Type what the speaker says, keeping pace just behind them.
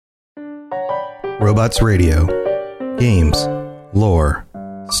Robots Radio. Games, lore,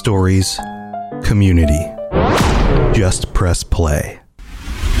 stories, community. Just press play.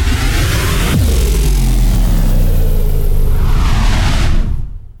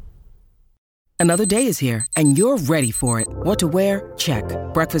 Another day is here, and you're ready for it. What to wear? Check.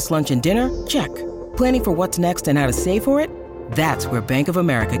 Breakfast, lunch, and dinner? Check. Planning for what's next and how to save for it? That's where Bank of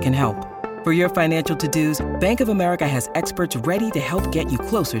America can help. For your financial to-dos, Bank of America has experts ready to help get you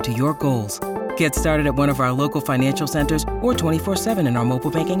closer to your goals. Get started at one of our local financial centers or 24/7 in our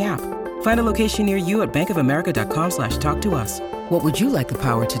mobile banking app. Find a location near you at bankofamerica.com/talktous. What would you like the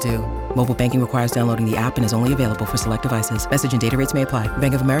power to do? Mobile banking requires downloading the app and is only available for select devices. Message and data rates may apply.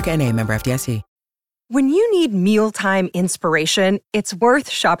 Bank of America N.A., member FDIC. When you need mealtime inspiration, it's worth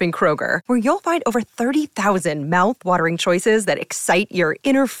shopping Kroger, where you'll find over 30,000 mouth-watering choices that excite your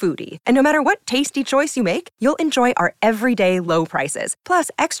inner foodie. And no matter what tasty choice you make, you'll enjoy our everyday low prices, plus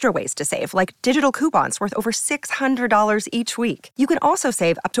extra ways to save, like digital coupons worth over $600 each week. You can also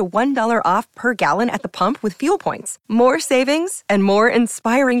save up to $1 off per gallon at the pump with fuel points. More savings and more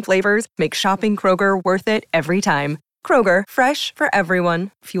inspiring flavors make shopping Kroger worth it every time. Kroger, fresh for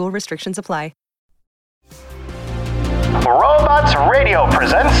everyone. Fuel restrictions apply. Robots Radio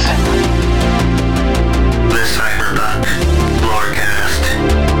presents the Cyberpunk Lorecast.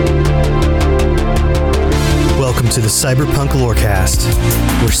 Welcome to the Cyberpunk Lorecast,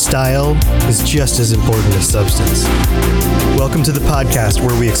 where style is just as important as substance. Welcome to the podcast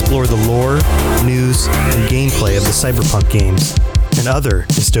where we explore the lore, news, and gameplay of the cyberpunk games and other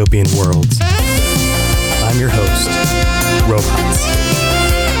dystopian worlds. I'm your host, Robots.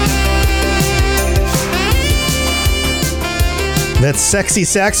 That sexy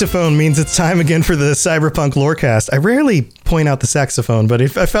saxophone means it's time again for the Cyberpunk Lorecast. I rarely point out the saxophone, but I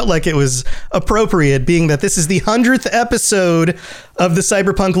felt like it was appropriate, being that this is the 100th episode of the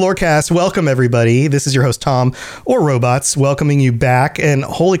Cyberpunk Lorecast. Welcome, everybody. This is your host, Tom, or Robots, welcoming you back. And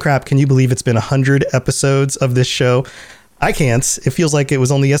holy crap, can you believe it's been 100 episodes of this show? I can't. It feels like it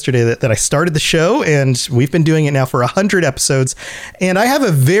was only yesterday that I started the show, and we've been doing it now for 100 episodes. And I have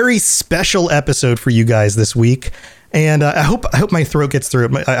a very special episode for you guys this week. And I hope my throat gets through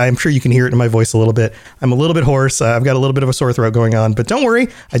it. I'm sure you can hear it in my voice a little bit. I'm a little bit hoarse. I've got a little bit of a sore throat going on. But don't worry.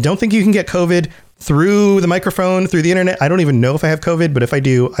 I don't think you can get COVID through the microphone, through the internet. I don't even know if I have COVID, but if I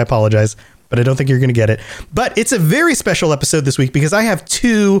do, I apologize. But I don't think you're going to get it. But it's a very special episode this week because I have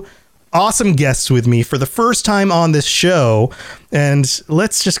two awesome guests with me for the first time on this show. And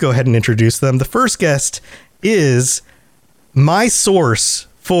let's just go ahead and introduce them. The first guest is my source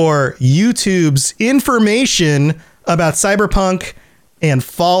for YouTube's information about Cyberpunk and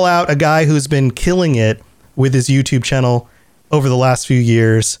Fallout, a guy who's been killing it with his YouTube channel over the last few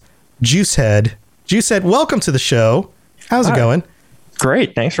years, Juicehead. Juicehead, welcome to the show. How's it going?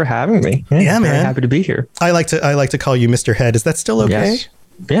 Great. Thanks for having me. Yeah, man. Very happy to be here. I like to call you Mr. Head. Is that still okay? Yes.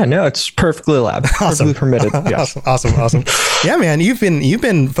 Yeah, no, it's perfectly allowed. Awesome. Perfectly permitted. Yes. Awesome. Yeah, man, you've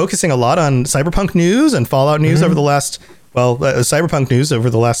been focusing a lot on Cyberpunk news and Fallout news over the last Cyberpunk news over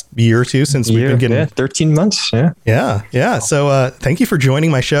the last year or two since we've been getting 13 months. Yeah. So thank you for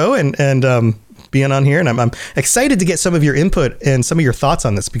joining my show and being on here. And I'm excited to get some of your input and some of your thoughts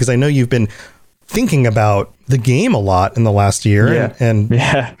on this, because I know you've been thinking about the game a lot in the last year and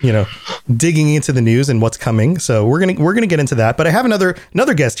you know, digging into the news and what's coming. So we're gonna get into that. But I have another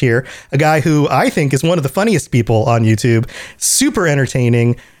guest here, a guy who I think is one of the funniest people on YouTube, super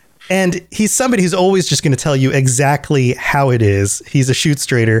entertaining. And he's somebody who's always just going to tell you exactly how it is. He's a straight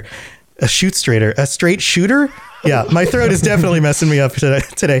shooter. Yeah, my throat is definitely messing me up today.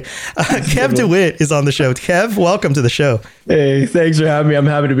 Kevduit is on the show. Kev, welcome to the show. Hey, thanks for having me. I'm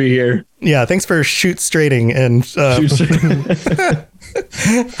happy to be here. Yeah, thanks for straighting and. So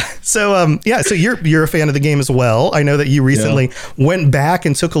you're a fan of the game as well. I know that you recently went back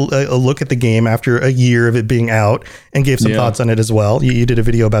and took a look at the game after a year of it being out and gave some thoughts on it as well. You did a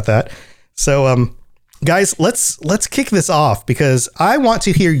video about that. So guys, let's kick this off, because I want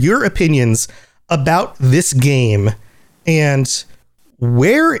to hear your opinions about this game and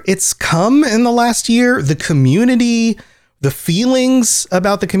where it's come in the last year, the community, the feelings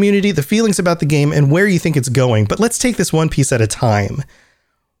about the community, the feelings about the game, and where you think it's going. But let's take this one piece at a time.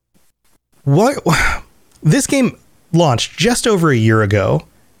 This game launched just over a year ago,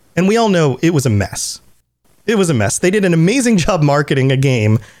 and we all know it was a mess. It was a mess. They did an amazing job marketing a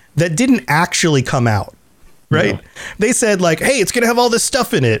game that didn't actually come out, right? No. They said like, hey, it's going to have all this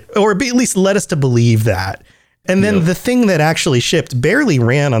stuff in it, or at least led us to believe that. And then the thing that actually shipped barely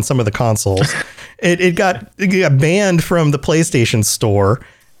ran on some of the consoles. It got banned from the PlayStation Store.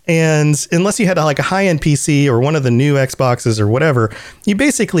 And unless you had like a high-end PC or one of the new Xboxes or whatever, you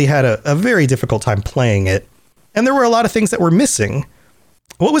basically had a very difficult time playing it. And there were a lot of things that were missing.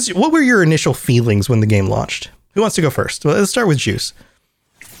 What were your initial feelings when the game launched? Who wants to go first? Well, let's start with Juice.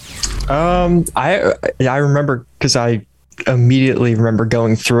 I remember because I immediately remember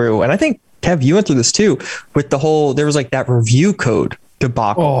going through, and I think Kev, you went through this too, with the whole, there was like that review code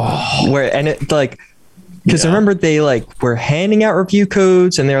debacle where, and it like, because I remember they like were handing out review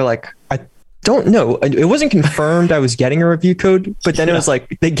codes and they're like, I don't know, it wasn't confirmed I was getting a review code, but then it was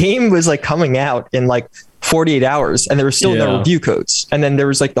like the game was like coming out in like 48 hours and there were still no review codes. And then there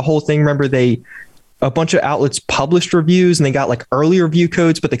was like the whole thing, remember a bunch of outlets published reviews and they got like early review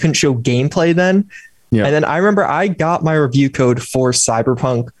codes, but they couldn't show gameplay then. Yeah. And then I remember I got my review code for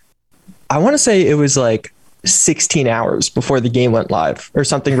Cyberpunk. I want to say it was like 16 hours before the game went live or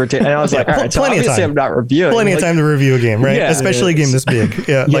something ridiculous. And I was like, all right, so obviously I'm not reviewing. Plenty of time to review a game, right? Yeah, especially a game this big.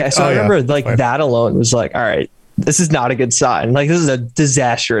 Yeah. So I remember like that alone was like, all right, this is not a good sign. Like this is a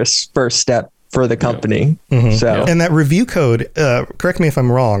disastrous first step for the company. Mm-hmm. So, and that review code, correct me if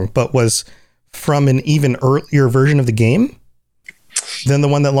I'm wrong, but was from an even earlier version of the game than the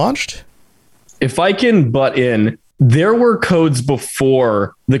one that launched? If I can butt in, there were codes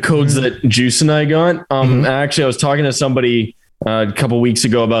before the codes that Juice and I got. Actually, I was talking to somebody a couple weeks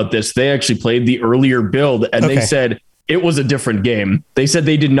ago about this. They actually played the earlier build and they said it was a different game. They said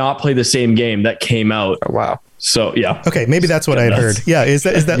they did not play the same game that came out. Oh, wow. So, yeah. Okay, maybe that's what I had heard. Yeah, is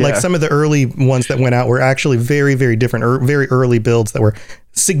that like some of the early ones that went out were actually very, very different, very early builds that were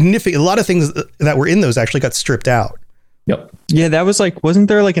significant. A lot of things that were in those actually got stripped out. Yep. Yeah, that was like, wasn't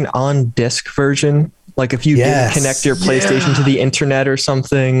there like an on-disc version? Like if you didn't connect your PlayStation to the internet or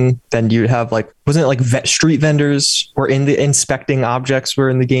something, then you'd have like, wasn't it like street vendors were in the inspecting objects were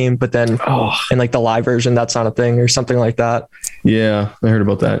in the game, but then in like the live version, that's not a thing or something like that. Yeah, I heard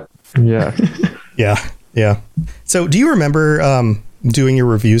about that. Yeah. Yeah. So do you remember doing your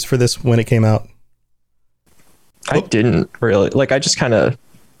reviews for this when it came out? I didn't really. Like I just kind of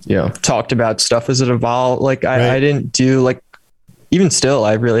talked about stuff as it evolved. Like I didn't do like, even still,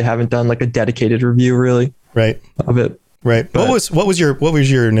 I really haven't done like a dedicated review really of it. Right. But what was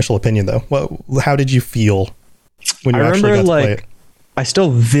your initial opinion though? How did you feel when you actually got to play it? I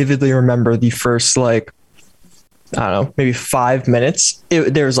still vividly remember the first like, I don't know, maybe 5 minutes.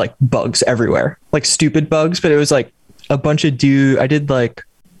 There was like bugs everywhere, like stupid bugs, but it was like a bunch of I did like,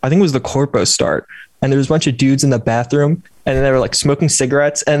 I think it was the Corpo start. And there was a bunch of dudes in the bathroom and they were like smoking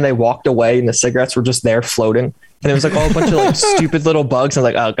cigarettes and they walked away and the cigarettes were just there floating. And there was like all a bunch of like stupid little bugs. I'm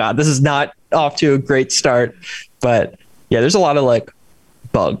like, oh God, this is not off to a great start. But yeah, there's a lot of like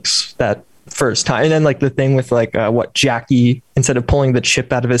bugs that first time. And then like the thing with like Jackie, instead of pulling the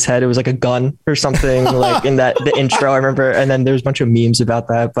chip out of his head, it was like a gun or something like in the intro, I remember. And then there's a bunch of memes about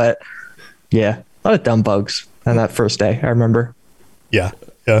that. But yeah, a lot of dumb bugs on that first day, I remember. Yeah.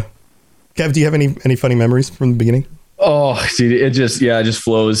 Kev, do you have any funny memories from the beginning? Oh, dude, it just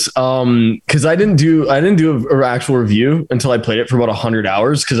flows. Cause I didn't do an actual review until I played it for about 100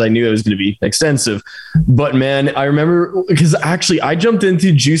 hours. Cause I knew it was going to be extensive, but man, I remember because actually I jumped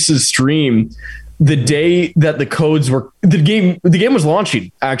into Juice's stream the day that the codes were, the game was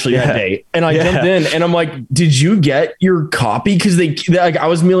launching actually that day. And I jumped in and I'm like, did you get your copy? Cause they like, I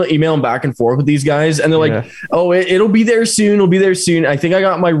was emailing back and forth with these guys and they're like, oh, it'll be there soon. It'll be there soon. I think I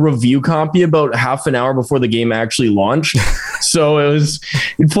got my review copy about half an hour before the game actually launched. So it was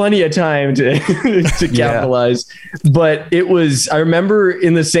plenty of time to capitalize, but I remember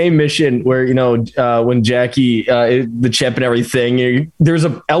in the same mission where, when Jackie, the chip and everything, there's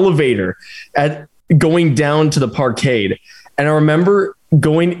an elevator going down to the parkade. And I remember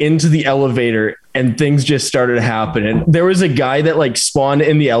going into the elevator and things just started happening. There was a guy that like spawned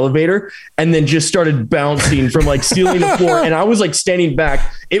in the elevator and then just started bouncing from like ceiling to floor. And I was like standing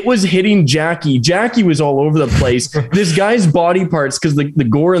back. It was hitting Jackie. Jackie was all over the place. This guy's body parts, because the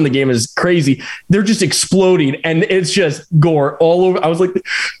gore in the game is crazy, they're just exploding and it's just gore all over. I was like,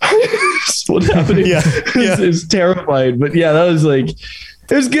 what's happening? It's terrifying. But yeah, that was like,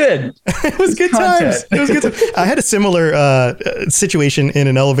 it was good. It was good times. It was good times. I had a similar situation in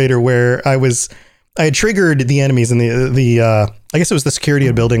an elevator where I had triggered the enemies and the I guess it was the security of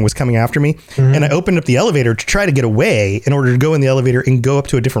the building was coming after me. Mm-hmm. And I opened up the elevator to try to get away in order to go in the elevator and go up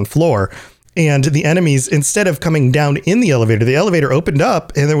to a different floor. And the enemies, instead of coming down in the elevator opened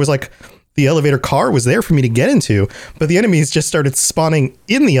up and there was like the elevator car was there for me to get into. But the enemies just started spawning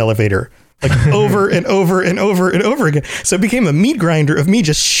in the elevator like over and over and over and over again. So it became a meat grinder of me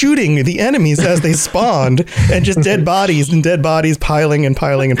just shooting the enemies as they spawned, and just dead bodies and dead bodies piling and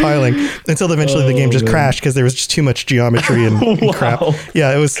piling and piling until eventually the game just crashed because there was just too much geometry and crap.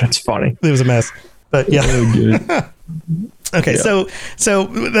 Yeah, That's funny. It was a mess. But yeah. Okay, so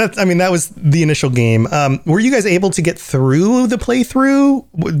that was the initial game. Were you guys able to get through the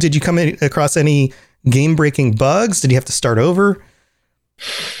playthrough? Did you come across any game-breaking bugs? Did you have to start over?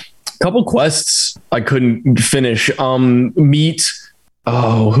 A couple quests I couldn't finish. Who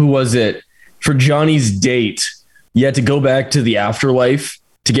was it? For Johnny's date, you had to go back to the afterlife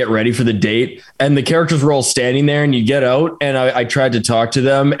to get ready for the date, and the characters were all standing there, and you get out, and I tried to talk to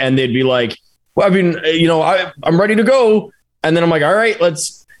them, and they'd be like, well, I mean, I'm ready to go. And then I'm like, all right,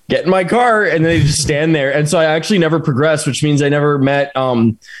 let's get in my car. And then they just stand there. And so I actually never progressed, which means I never met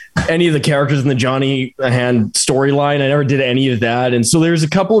any of the characters in the Johnny Hand storyline. I never did any of that. And so there's a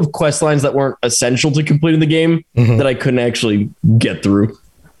couple of quest lines that weren't essential to completing the game that I couldn't actually get through.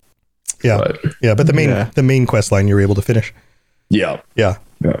 Yeah. But the main quest line you were able to finish. Yeah, I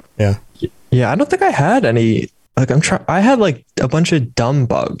don't think I had any, I had like a bunch of dumb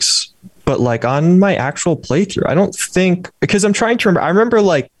bugs. But like on my actual playthrough, I don't think, because I'm trying to remember, I remember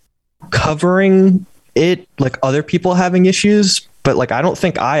like covering it, like other people having issues, but like I don't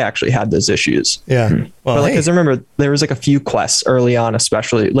think I actually had those issues. Yeah. Well, but like, because I remember there was like a few quests early on,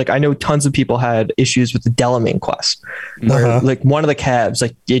 especially like I know tons of people had issues with the Delamain quest, where like one of the cabs,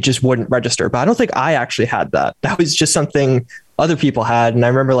 like it just wouldn't register. But I don't think I actually had that. That was just something other people had, and I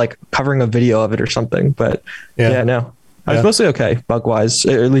remember like covering a video of it or something. But I was mostly okay bug wise,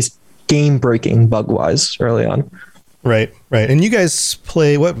 or at least game breaking bug wise early on. Right. And you guys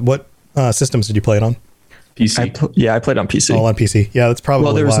play what systems did you play it on? PC. I played on PC. All on PC. Yeah, that's probably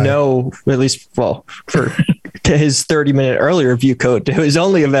well. There was for his 30-minute early review code, it was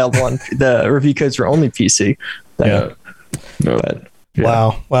only available on the review codes were only PC.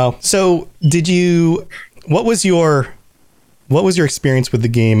 Wow. So what was your experience with the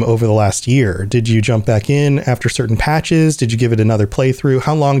game over the last year? Did you jump back in after certain patches? Did you give it another playthrough?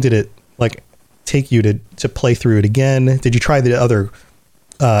 How long did it take you to play through it again? Did you try the other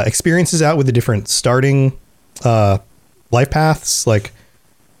experiences out with the different starting life paths? Like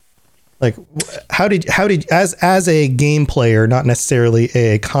how did as a game player, not necessarily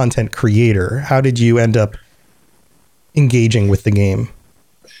a content creator, how did you end up engaging with the game?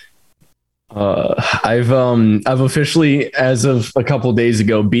 I've officially, as of a couple of days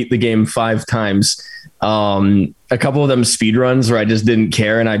ago, beat the game 5 times. A couple of them speed runs where I just didn't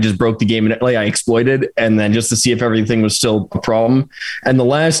care and I just broke the game and I exploited, and then just to see if everything was still a problem. And the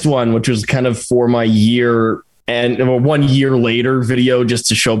last one, which was kind of for my year and 1 year later video, just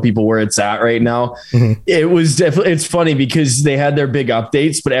to show people where it's at right now. It was definitely, it's funny because they had their big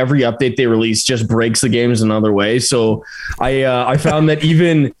updates, but every update they release just breaks the games another way. So I found that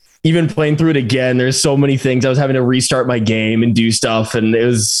even playing through it again, there's so many things I was having to restart my game and do stuff. And it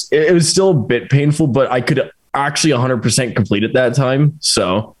was still a bit painful, but I could actually 100% complete it that time.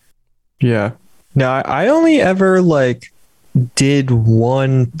 So yeah, now I only ever did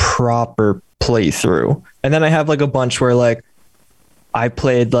one proper playthrough, and then I have a bunch where I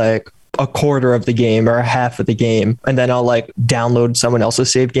played a quarter of the game or a half of the game, and then I'll download someone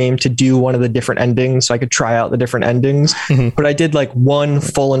else's save game to do one of the different endings so I could try out the different endings. But I did one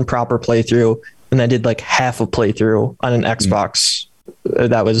full and proper playthrough, and I did half a playthrough on an Xbox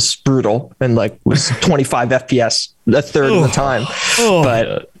that was brutal and was 25 FPS a third of the time.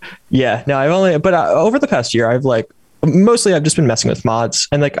 But yeah, no, over the past year I've mostly I've just been messing with mods,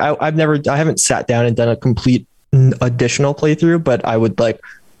 and I haven't sat down and done a complete additional playthrough, but I would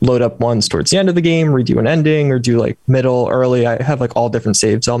load up ones towards the end of the game, redo an ending, or do middle, early. I have all different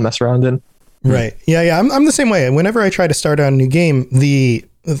saves I'll mess around in. Right. Yeah. I'm the same way. Whenever I try to start out a new game, the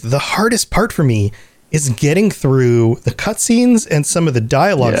hardest part for me is getting through the cutscenes and some of the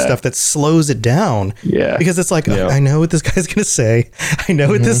dialogue stuff that slows it down. Yeah. Because it's I know what this guy's going to say. I know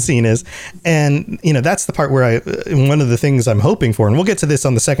what this scene is. And, that's the part where one of the things I'm hoping for, and we'll get to this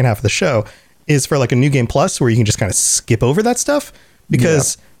on the second half of the show, is for a new game plus where you can just kind of skip over that stuff.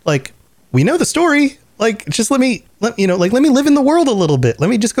 Because we know the story, just let me live in the world a little bit. Let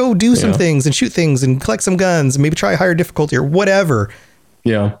me just go do some things and shoot things and collect some guns and maybe try a higher difficulty or whatever.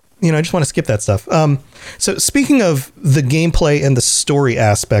 Yeah. I just want to skip that stuff. So speaking of the gameplay and the story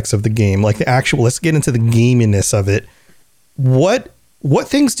aspects of the game, let's get into the gaminess of it. What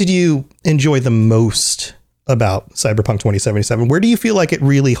things did you enjoy the most about Cyberpunk 2077? Where do you feel like it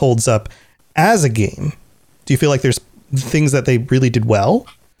really holds up as a game? Do you feel like there's things that they really did well?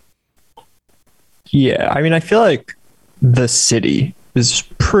 Yeah, I mean, I feel like the city is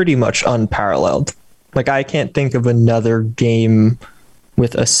pretty much unparalleled. Like, I can't think of another game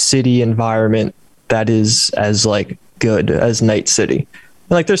with a city environment that is as like good as Night City.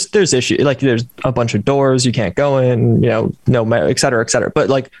 Like, there's issues, like there's a bunch of doors you can't go in, no, et cetera, et cetera. But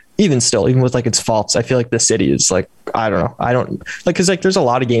like, even with like its faults, I feel like the city is like, I don't know. I don't like, cause like there's a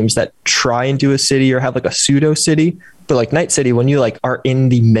lot of games that try and do a city or have like a pseudo city, but like Night City, when you like are in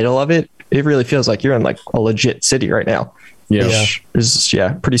the middle of it, it really feels like you're in like a legit city right now. Yeah. Which is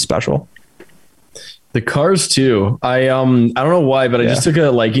pretty special. The cars too. I don't know why, but I just took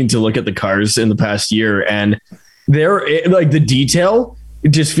a liking to look at the cars in the past year, and they're like, the detail, it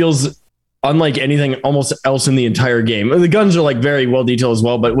just feels unlike anything almost else in the entire game. The guns are like very well detailed as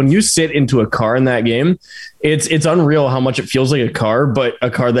well, but when you sit into a car in that game, it's unreal how much it feels like a car, but a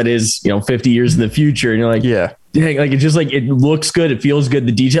car that is, 50 years in the future. And you're like, dang, like, it's just like, it looks good. It feels good.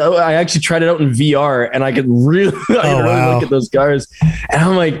 The detail, I actually tried it out in VR and I could really, really look at those cars. And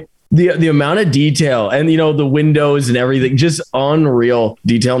I'm like, the amount of detail and, the windows and everything, just unreal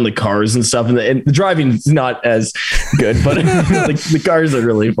detail in the cars and stuff. And the driving is not as good, but like, the cars are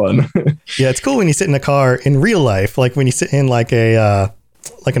really fun. Yeah. It's cool when you sit in a car in real life, like when you sit in like an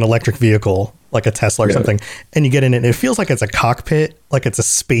electric vehicle, like a Tesla or something, and you get in it and it feels like it's a cockpit, like it's a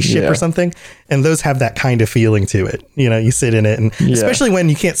spaceship or something. And those have that kind of feeling to it. You sit in it, and especially when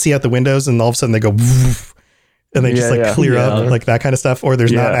you can't see out the windows and all of a sudden they go woof, and they just like clear up, like that kind of stuff. Or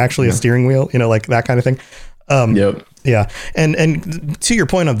there's not actually a steering wheel, like that kind of thing. Yeah. And to your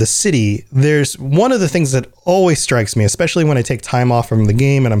point of the city, there's one of the things that always strikes me, especially when I take time off from the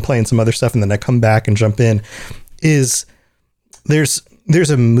game and I'm playing some other stuff and then I come back and jump in, is there's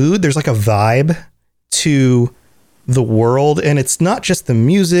a mood, there's like a vibe to the world. And it's not just the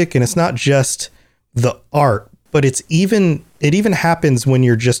music and it's not just the art, but it even happens when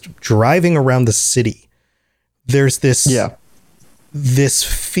you're just driving around the city. There's this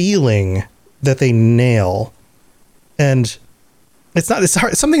feeling that they nail, and it's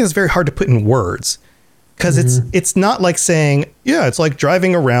hard, something that's very hard to put in words, because it's not like saying, it's like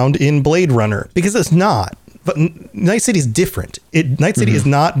driving around in Blade Runner, because it's not. But Night City is different. Night City is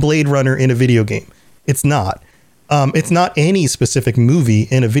not Blade Runner in a video game. It's not. It's not any specific movie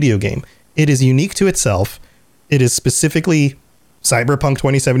in a video game. It is unique to itself. It is specifically Cyberpunk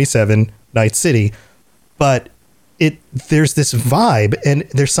 2077, Night City. But there's this vibe, and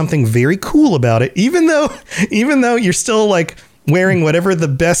there's something very cool about it, even though you're still like wearing whatever the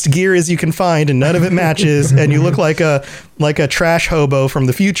best gear is you can find and none of it matches, and you look like a trash hobo from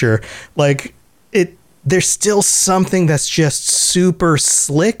the future. Like, there's still something that's just super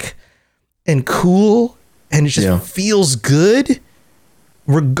slick and cool, and it just feels good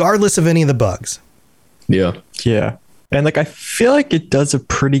regardless of any of the bugs. Yeah. And like, I feel like it does a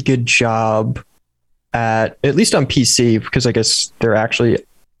pretty good job at least on PC, because I guess there actually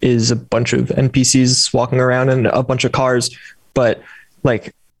is a bunch of NPCs walking around and a bunch of cars. But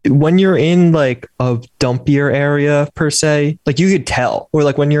like, when you're in like a dumpier area per se, like you could tell, or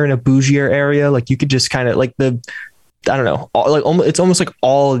like when you're in a bougier area, like you could just kind of like I don't know, like it's almost like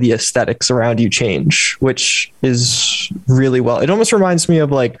all of the aesthetics around you change, which is really well. It almost reminds me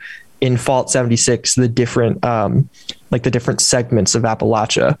of like in Fallout 76, the different segments of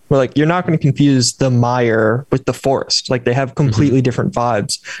Appalachia, where like you're not going to confuse the mire with the forest. Like they have completely different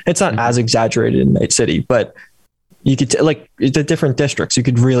vibes. It's not as exaggerated in Night City, but you could like the different districts, you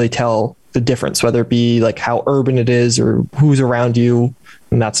could really tell the difference, whether it be like how urban it is or who's around you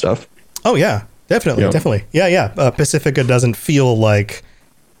and that stuff. Oh yeah, definitely. Yeah. Pacifica doesn't feel like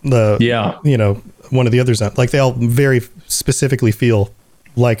one of the others. Like they all very specifically feel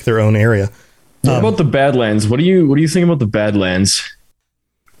like their own area. What about the Badlands? What do you think about the Badlands?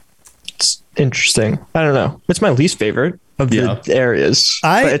 It's interesting. I don't know. It's my least favorite of the areas.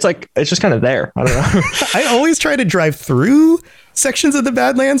 But it's just kind of there. I don't know. I always try to drive through sections of the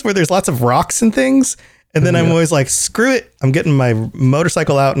Badlands where there's lots of rocks and things. And then I'm always like, screw it. I'm getting my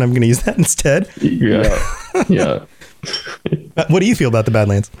motorcycle out and I'm going to use that instead. Yeah. What do you feel about the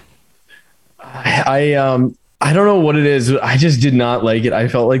Badlands? I don't know what it is. I just did not like it. I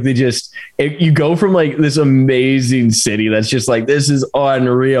felt like you go from like this amazing city that's just like, this is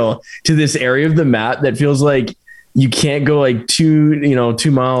unreal, to this area of the map that feels like you can't go like 2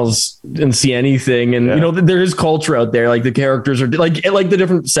 miles and see anything. And, there is culture out there. Like the characters are like the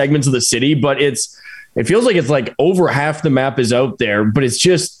different segments of the city, but it feels like it's like over half the map is out there, but it's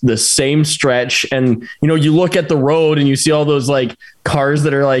just the same stretch. And, you look at the road and you see all those like cars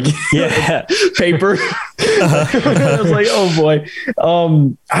that are like paper. I was like, oh boy.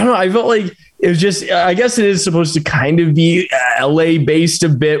 I don't know. I felt like it was just, I guess it is supposed to kind of be LA based a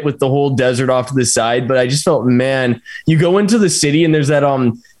bit with the whole desert off to the side, but I just felt, man, you go into the city and there's that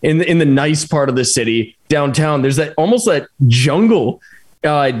in the nice part of the city downtown, there's that almost that jungle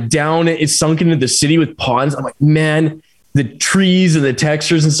down, it's sunk into the city with ponds. I'm like, man, the trees and the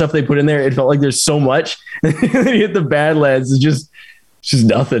textures and stuff they put in there, it felt like there's so much. And then you hit the Badlands, it's just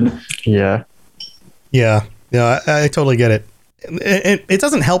nothing. Yeah. Yeah. I totally get it. It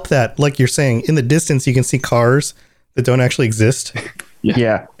doesn't help that, like you're saying, in the distance you can see cars that don't actually exist.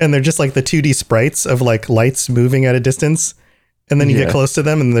 Yeah. And they're just like the 2D sprites of like lights moving at a distance. And then you get close to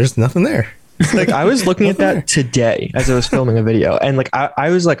them and there's nothing there. Like I was looking at that today as I was filming a video, and like I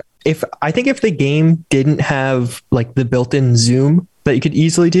was like, if the game didn't have like the built-in zoom that you could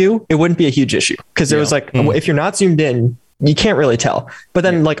easily do, it wouldn't be a huge issue, because it was like, if you're not zoomed in, you can't really tell. But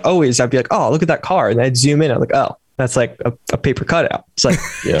then like always I'd be like, oh, look at that car, and I'd zoom in, I'm like, oh, that's like a paper cutout. It's like,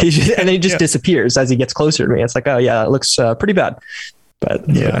 and then he just disappears as he gets closer to me. It's like, oh yeah, it looks pretty bad. But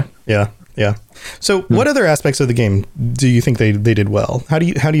yeah. So what other aspects of the game do you think they did well? How do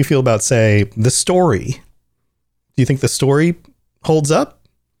you feel about, say, the story? Do you think the story holds up?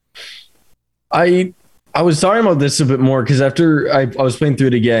 I was talking about this a bit more because after I was playing through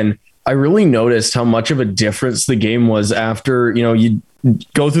it again, I really noticed how much of a difference the game was after, you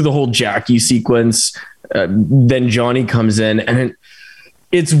go through the whole Jackie sequence, then Johnny comes in, and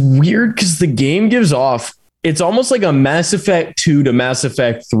it's weird because the game gives off, it's almost like a Mass Effect 2 to Mass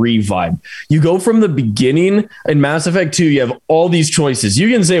Effect 3 vibe. You go from the beginning in Mass Effect 2, you have all these choices. You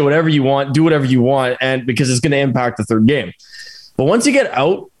can say whatever you want, do whatever you want, and because it's going to impact the third game. But once you get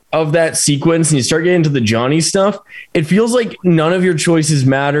out of that sequence and you start getting into the Johnny stuff, it feels like none of your choices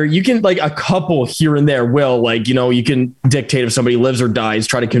matter. You can, like, a couple here and there will, like, you can dictate if somebody lives or dies,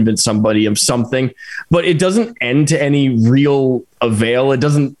 try to convince somebody of something, but it doesn't end to any real avail. It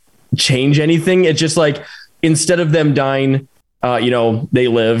doesn't change anything. It's just like, instead of them dying, they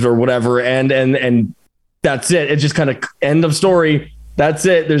lived or whatever. And that's it. It's just kind of end of story. That's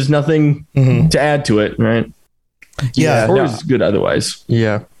it. There's nothing to add to it. Right. Yeah. Or it's good otherwise.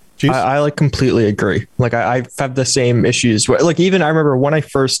 Yeah. I like completely agree. Like I have the same issues where, like, even I remember when I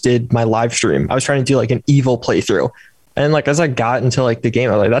first did my live stream, I was trying to do like an evil playthrough. And like, as I got into like the game,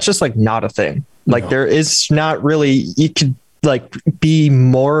 I was like, that's just like not a thing. Like there is not really, you could like be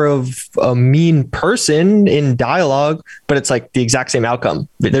more of a mean person in dialogue, but it's like the exact same outcome.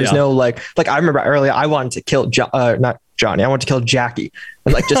 There's no like I remember earlier I wanted to kill not Johnny, I wanted to kill Jackie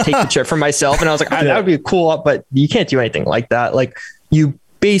and like just take the chip for myself, and I was like, that would be cool, but you can't do anything like that. Like you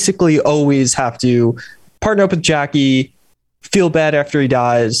basically always have to partner up with Jackie, feel bad after he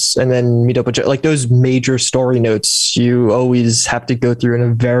dies, and then meet up with like those major story notes. You always have to go through in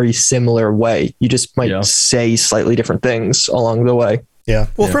a very similar way. You just might say slightly different things along the way. Yeah.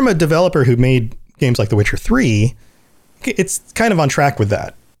 Well, from a developer who made games like The Witcher 3, it's kind of on track with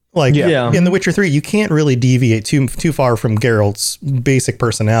that. Like in The Witcher 3, you can't really deviate too far from Geralt's basic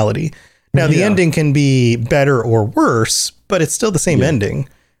personality. Now, the ending can be better or worse, but it's still the same ending.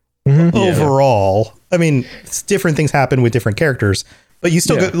 Overall. I mean, different things happen with different characters, but you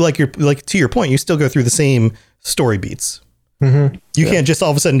still go, like to your point, you still go through the same story beats. You can't just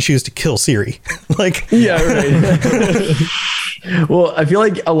all of a sudden choose to kill Ciri. Right. Well, I feel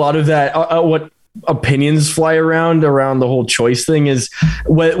like a lot of that, what opinions fly around the whole choice thing is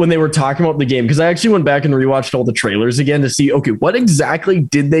when they were talking about the game, because I actually went back and rewatched all the trailers again to see, okay, what exactly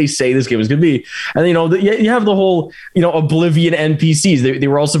did they say this game was going to be? And you have the whole Oblivion NPCs. They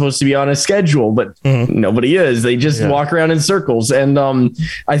were all supposed to be on a schedule, but nobody is. They just walk around in circles. And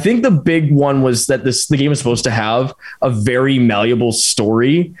I think the big one was that the game was supposed to have a very malleable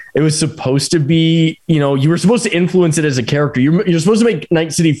story. It was supposed to be, you were supposed to influence it as a character. You're supposed to make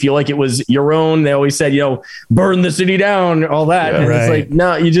Night City feel like it was your own. They always said, burn the city down, all that. And it's like,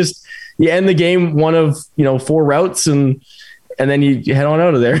 no, you end the game one of, 4 routes and then you head on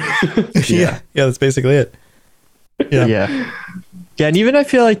out of there. Yeah, that's basically it. Yeah. And even I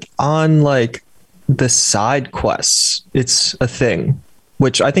feel like on like the side quests, it's a thing,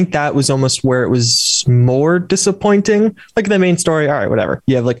 which I think that was almost where it was more disappointing. Like the main story, all right, whatever.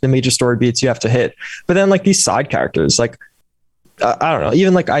 You have like the major story beats you have to hit. But then like these side characters, like, I don't know.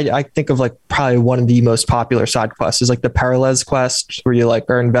 Even like I think of like probably one of the most popular side quests is like the Parallels quest, where you like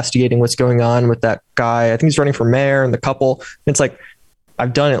are investigating what's going on with that guy. I think he's running for mayor and the couple. It's like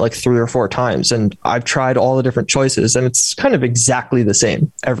I've done it like 3 or 4 times, and I've tried all the different choices, and it's kind of exactly the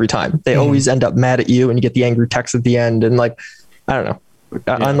same every time. They always end up mad at you, and you get the angry text at the end. And like I don't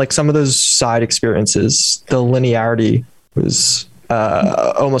know. On like some of those side experiences, the linearity was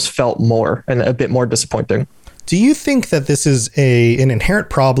almost felt more and a bit more disappointing. Do you think that this is an inherent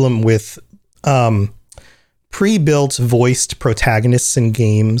problem with pre-built voiced protagonists in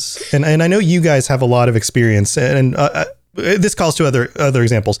games, and I know you guys have a lot of experience, and this calls to other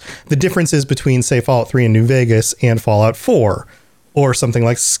examples. The differences between, say, Fallout 3 and New Vegas and Fallout 4, or something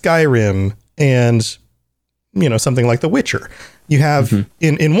like Skyrim and, you know, something like The Witcher. You have,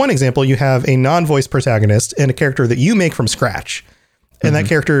 in one example, you have a non-voice protagonist and a character that you make from scratch. And that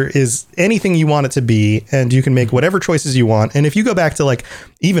character is anything you want it to be, and you can make whatever choices you want. And if you go back to like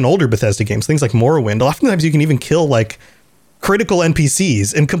even older Bethesda games, things like Morrowind, oftentimes you can even kill like critical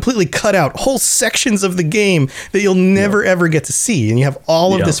NPCs and completely cut out whole sections of the game that you'll never ever get to see. And you have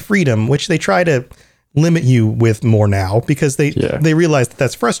all of this freedom, which they try to limit you with more now, because they realize that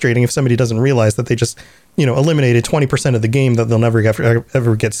that's frustrating if somebody doesn't realize that they just, you know, eliminated 20% of the game that they'll never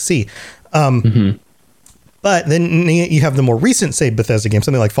ever get to see. But then you have the more recent, say, Bethesda game,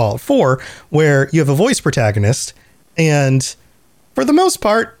 something like Fallout 4, where you have a voice protagonist, and for the most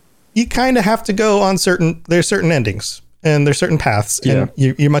part, you kind of have to go on there's certain endings and there's certain paths, and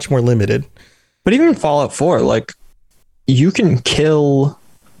you're much more limited. But even in Fallout 4, like, you can kill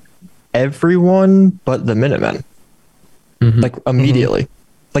everyone but the Minutemen, like, immediately.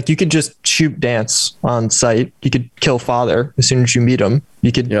 Like, you could just shoot Dance on sight. You could kill Father as soon as you meet him.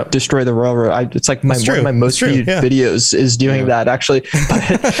 You could destroy the railroad. It's like one of my most viewed videos is doing that, actually.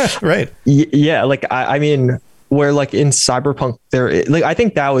 But, right. Yeah. Like, I mean, where like in Cyberpunk, like, I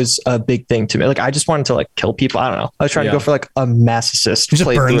think that was a big thing to me. Like, I just wanted to like kill people. I don't know. I was trying to go for like a massacist. Just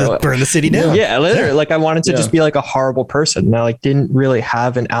burn the city down. Yeah. Literally. Like, I wanted to just be like a horrible person. And I like didn't really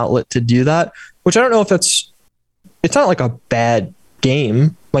have an outlet to do that, which I don't know if it's not like a bad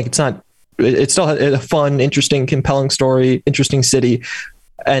game. Like, it's still a fun, interesting, compelling story, interesting city.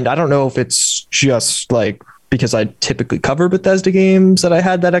 And I don't know if it's just like because I typically cover Bethesda games that I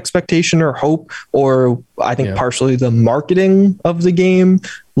had that expectation or hope, or I think partially the marketing of the game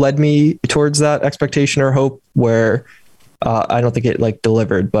led me towards that expectation or hope, where I don't think it like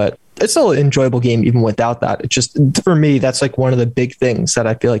delivered, but it's still an enjoyable game even without that. It just, for me, that's like one of the big things that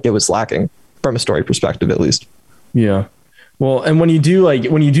I feel like it was lacking from a story perspective, at least. Yeah. Well, and when you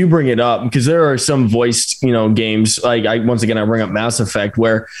do bring it up, because there are some voiced, you know, games, like I bring up Mass Effect,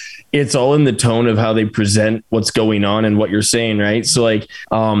 where it's all in the tone of how they present what's going on and what you're saying. Right. So like,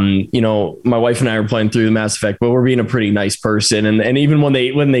 you know, my wife and I are playing through the Mass Effect, but we're being a pretty nice person. And even when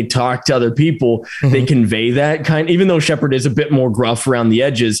they talk to other people, they convey that kind, even though Shepard is a bit more gruff around the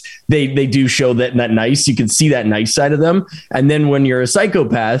edges, they do show that nice, you can see that nice side of them. And then when you're a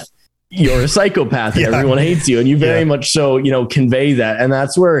psychopath and everyone hates you, and you very much so, you know, convey that. And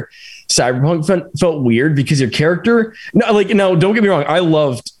that's where Cyberpunk felt weird, because your character, no, don't get me wrong, I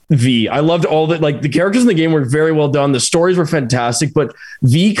loved V. I loved all that, like, the characters in the game were very well done, the stories were fantastic, but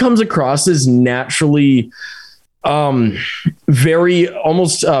V comes across as naturally very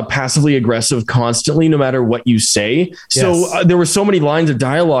almost passively aggressive constantly, no matter what you say. So there were so many lines of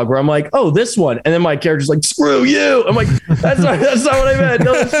dialogue where I'm like, oh, this one, and then my character's like, screw you. I'm like, that's not what I meant.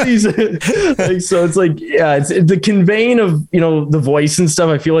 No, please. Like, so it's like, it's the conveying of, you know, the voice and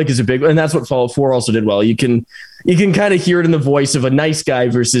stuff, I feel like is a big, and that's what Fallout 4 also did well. You can kind of hear it in the voice of a nice guy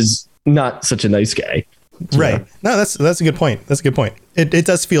versus not such a nice guy. Right. No, that's a good point. That's a good point. It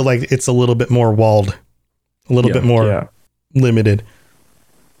does feel like it's a little bit more walled, a little bit more limited.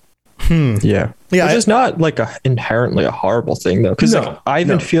 Yeah. Which is not like inherently a horrible thing, though. Because I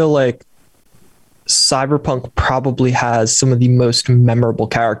even feel like Cyberpunk probably has some of the most memorable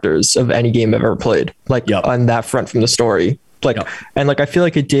characters of any game I've ever played. Like on that front from the story. Like, and like, I feel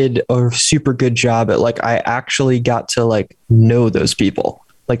like it did a super good job at like, I actually got to like know those people.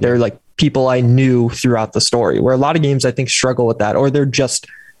 Like they're like people I knew throughout the story, where a lot of games I think struggle with that, or they're just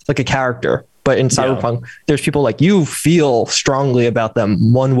like a character. But in Cyberpunk, there's people like you feel strongly about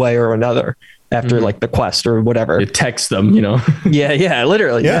them one way or another after like the quest or whatever. You text them, you know?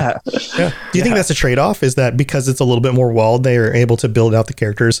 Literally. Yeah. Do you think that's a trade-off? Is that because it's a little bit more walled, they are able to build out the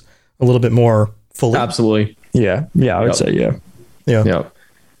characters a little bit more fully? Absolutely. Yeah. I would say, Yeah.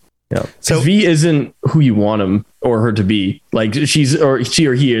 So V isn't who you want him or her to be. Like she or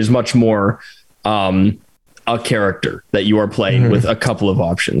he is much more a character that you are playing with a couple of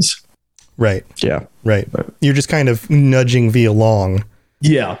options. Right. Yeah. Right. You're just kind of nudging V along.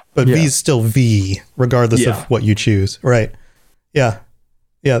 Yeah. But V is still V, regardless of what you choose. Right. Yeah.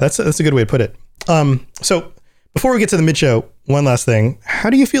 Yeah. That's a good way to put it. So before we get to the mid show, one last thing. How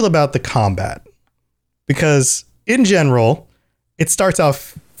do you feel about the combat? Because in general, it starts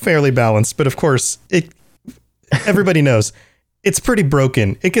off fairly balanced, but of course everybody knows it's pretty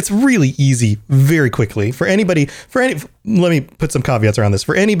broken. It gets really easy very quickly let me put some caveats around this.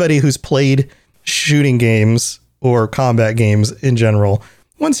 For anybody who's played shooting games or combat games in general,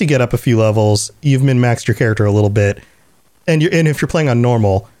 once you get up a few levels, you've min-maxed your character a little bit, and if you're playing on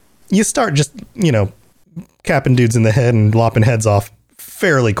normal, you start just, capping dudes in the head and lopping heads off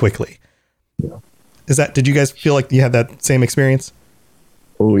fairly quickly. Yeah. Did you guys feel like you had that same experience?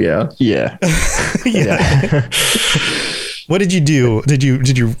 Oh yeah. Yeah. Yeah. What did you do? Did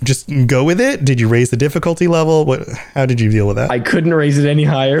you just go with it? Did you raise the difficulty level? How did you deal with that? I couldn't raise it any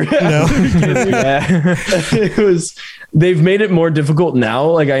higher. No. They've made it more difficult now.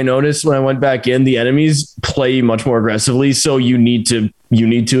 Like I noticed when I went back in, the enemies play much more aggressively. So you need to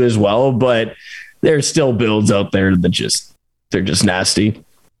as well, but there's still builds out there that they're just nasty.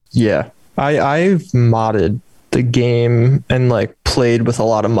 Yeah. I've modded the game and like played with a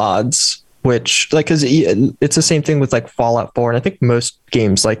lot of mods, which like, cause it's the same thing with like Fallout 4. And I think most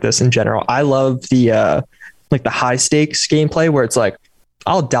games like this in general, I love the high stakes gameplay where it's like,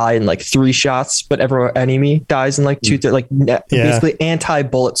 I'll die in like 3 shots, but every enemy dies in like 2, basically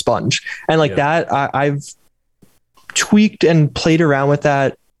anti-bullet sponge. And like that, I've tweaked and played around with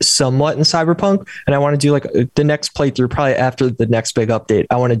that somewhat in Cyberpunk, and I want to do like the next playthrough, probably after the next big update.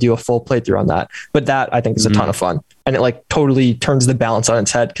 I want to do a full playthrough on that, but that I think is a ton of fun, and it like totally turns the balance on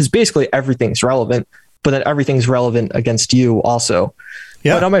its head because basically everything's relevant, but then everything's relevant against you also.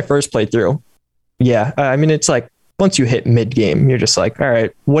 Yeah. But on my first playthrough, I mean, it's like once you hit mid game, you're just like, all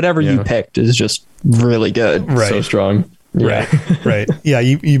right, whatever you picked is just really good. Right. So strong. Yeah. Right. Yeah.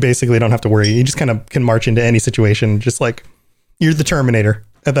 You basically don't have to worry. You just kind of can march into any situation, just like you're the Terminator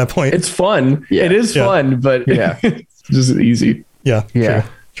at that point. It's fun. Yeah. It is fun, but it's just easy. Yeah. Yeah.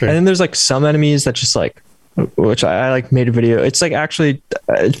 True. And then there's like some enemies that just like, which I like made a video. It's like actually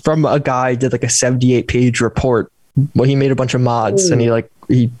from a guy did like a 78-page report. Well, he made a bunch of mods and he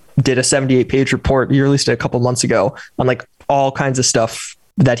did a 78-page report. He released it a couple months ago on like all kinds of stuff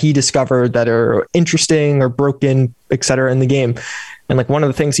that he discovered that are interesting or broken, etc. in the game. And like one of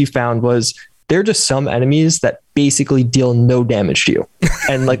the things he found was there are just some enemies that basically deal no damage to you.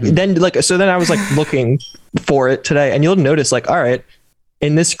 And like then I was like looking for it today, and you'll notice like, all right,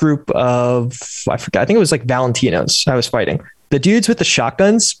 in this group of, I forgot, I think it was like Valentinos I was fighting. The dudes with the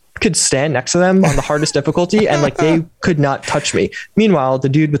shotguns could stand next to them on the hardest difficulty and like they could not touch me. Meanwhile, the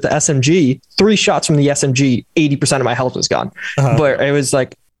dude with the SMG, 3 shots from the SMG, 80% of my health was gone. But it was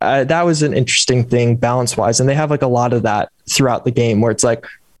like, that was an interesting thing balance wise. And they have like a lot of that throughout the game where it's like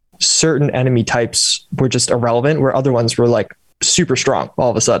certain enemy types were just irrelevant where other ones were like super strong all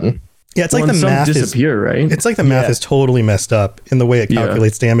of a sudden. Yeah, it's like the math disappear, right? It's like the math is totally messed up in the way it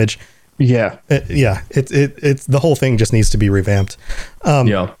calculates damage. Yeah. It's the whole thing just needs to be revamped.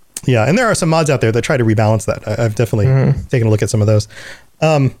 Yeah. And there are some mods out there that try to rebalance that. I've definitely taken a look at some of those.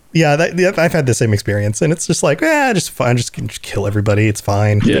 I've had the same experience, and it's just like, just fine. Just kill everybody. It's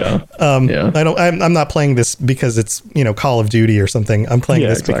fine. Yeah. I'm not playing this because it's, Call of Duty or something. I'm playing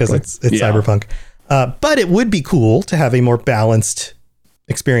this because it's Cyberpunk. But it would be cool to have a more balanced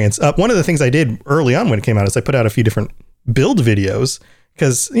experience. One of the things I did early on when it came out is I put out a few different build videos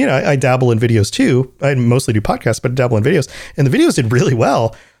because, I dabble in videos too. I mostly do podcasts, but I dabble in videos, and the videos did really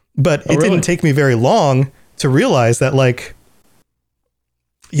well, but it didn't take me very long to realize that like,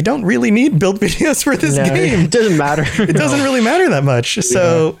 you don't really need build videos for this game. It doesn't matter. It doesn't really matter that much.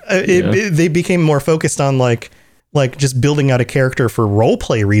 So they became more focused on like just building out a character for role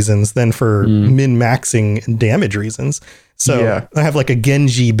play reasons than for min-maxing damage reasons. So I have like a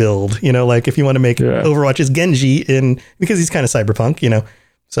Genji build, like if you want to make Overwatch is Genji because he's kind of cyberpunk,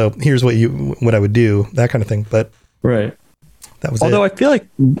 so here's what I would do, that kind of thing. But that was I feel like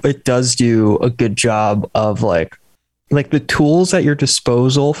it does do a good job of like the tools at your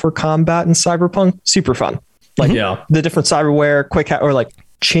disposal for combat in Cyberpunk, super fun. Like the different cyberware, quick hack, or like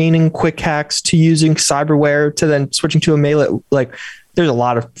chaining quick hacks to using cyberware to then switching to a melee. Like there's a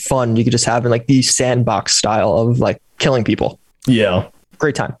lot of fun you could just have in like the sandbox style of like killing people. Yeah.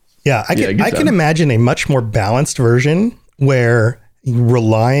 Great time. Yeah. I can imagine a much more balanced version where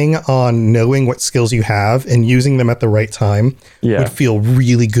relying on knowing what skills you have and using them at the right time would feel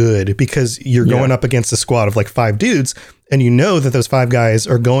really good because you're going up against a squad of like 5 dudes and that those 5 guys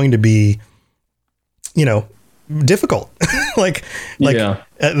are going to be, difficult, like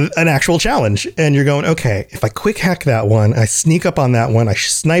an actual challenge. And you're going, okay, if I quick hack that one, I sneak up on that one, I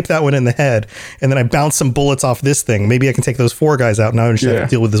snipe that one in the head, and then I bounce some bullets off this thing. Maybe I can take those 4 guys out. Now I just have to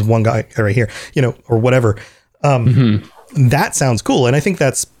deal with this one guy right here, or whatever. That sounds cool. And I think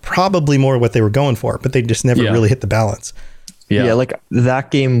that's probably more what they were going for, but they just never really hit the balance. Yeah. Like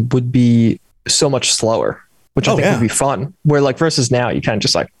that game would be so much slower, which I think would be fun. Where like versus now, you kind of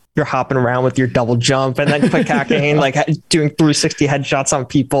just like you're hopping around with your double jump and then quick hacking, like doing 360 headshots on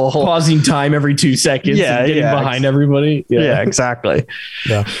people, pausing time every 2 seconds, and getting behind everybody. Yeah, exactly.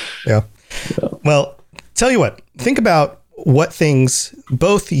 Yeah. Well, tell you what, think about what things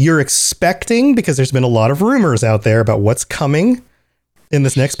both you're expecting, because there's been a lot of rumors out there about what's coming in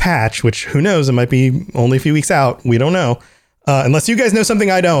this next patch, which who knows, it might be only a few weeks out. We don't know. Unless you guys know something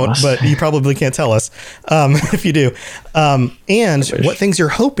I don't, but you probably can't tell us if you do. And what things you're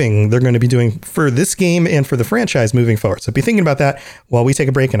hoping they're going to be doing for this game and for the franchise moving forward. So be thinking about that while we take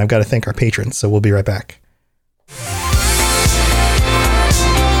a break, and I've got to thank our patrons. So we'll be right back.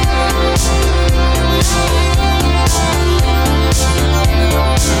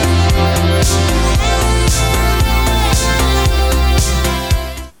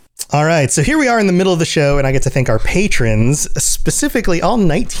 All right, so here we are in the middle of the show, and I get to thank our patrons, specifically all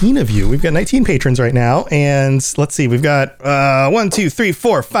 19 of you. We've got 19 patrons right now, and let's see, we've got 1, 2, 3,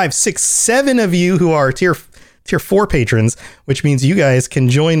 4, 5, 6, 7 of you who are tier 4 patrons, which means you guys can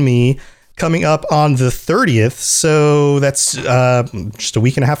join me coming up on the 30th. So that's just a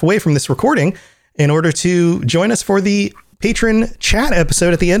week and a half away from this recording, in order to join us for the patron chat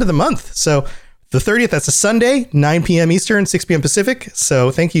episode at the end of the month. So the 30th, that's a Sunday, 9 p.m. Eastern, 6 p.m. Pacific. So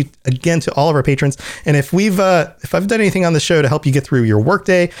thank you again to all of our patrons. And if I've done anything on the show to help you get through your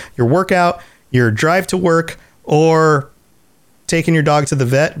workday, your workout, your drive to work, or taking your dog to the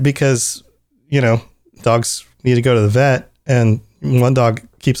vet because, dogs need to go to the vet, and one dog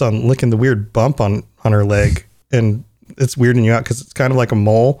keeps on licking the weird bump on her leg, and it's weirding you out because it's kind of like a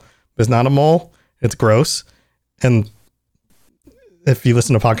mole, but it's not a mole. It's gross. And if you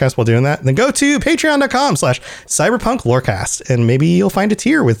listen to podcasts while doing that, then go to patreon.com/cyberpunklorecast, and maybe you'll find a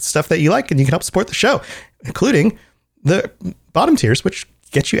tier with stuff that you like, and you can help support the show, including the bottom tiers, which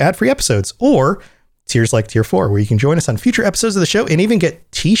get you ad-free episodes, or tiers like tier 4, where you can join us on future episodes of the show and even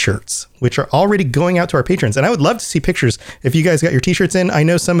get t-shirts, which are already going out to our patrons. And I would love to see pictures if you guys got your t-shirts in. I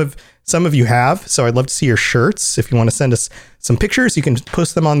know some of you have, so I'd love to see your shirts. If you want to send us some pictures, you can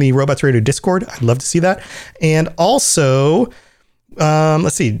post them on the Robots Radio Discord. I'd love to see that. And also,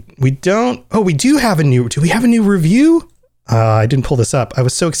 let's see, we do have a new review? I didn't pull this up. I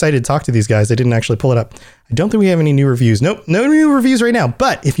was so excited to talk to these guys, I didn't actually pull it up. I don't think we have any new reviews. Nope, no new reviews right now.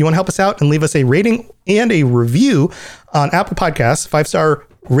 But if you want to help us out and leave us a rating and a review on Apple Podcasts, 5-star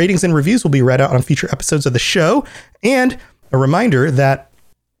ratings and reviews will be read out on future episodes of the show. And a reminder that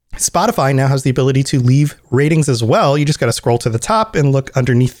Spotify now has the ability to leave ratings as well. You just got to scroll to the top and look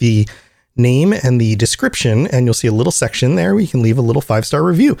underneath the name and the description, and you'll see a little section there where you can leave a little 5-star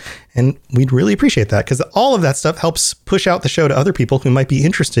review. And we'd really appreciate that, because all of that stuff helps push out the show to other people who might be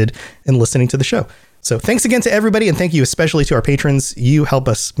interested in listening to the show. So thanks again to everybody, and thank you especially to our patrons. You help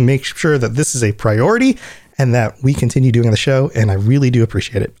us make sure that this is a priority and that we continue doing the show, and I really do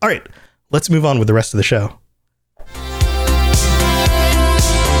appreciate it. All right, let's move on with the rest of the show.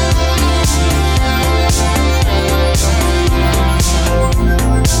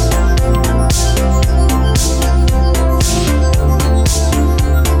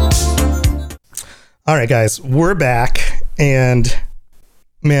 All right, guys, we're back, and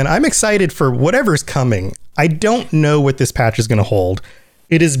man, I'm excited for whatever's coming. I don't know what this patch is going to hold.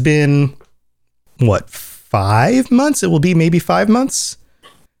 It has been, 5 months? It will be maybe 5 months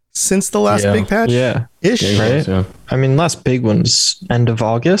since the last big patch? Yeah. Ish. Right? Yeah. I mean, last big one's end of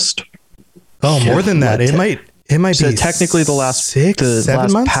August. Oh, more than that. It might so be technically the last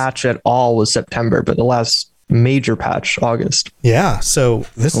 7 months? patch at all was September, but the last major patch August. Yeah, so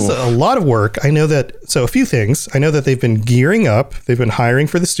this is a lot of work. I know that, so a few things. I know that they've been gearing up. They've been hiring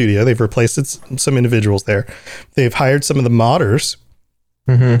for the studio. They've replaced some individuals there. They've hired some of the modders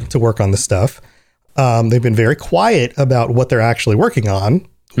to work on the stuff. They've been very quiet about what they're actually working on.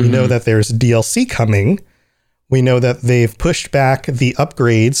 We know that there's DLC coming. We know that they've pushed back the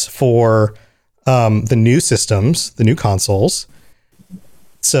upgrades for the new systems, the new consoles.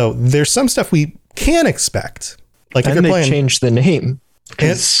 So there's some stuff we can expect. Like, and if you're they playing, changed the name.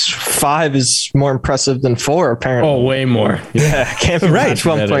 Because 5 is more impressive than 4, apparently. Oh, way more. Yeah, can't be right. patch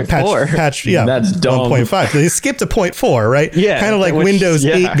 1.4. Patch, yeah, that's dumb. 1.5. They skipped to 0.4, right? Yeah, kind of like Windows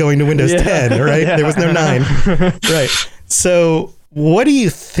 8 going to Windows 10, right? There was no 9, right? So, what do you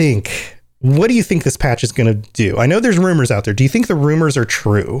think? What do you think this patch is going to do? I know there's rumors out there. Do you think the rumors are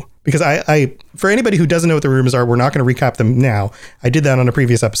true? Because I for anybody who doesn't know what the rumors are, we're not going to recap them now. I did that on a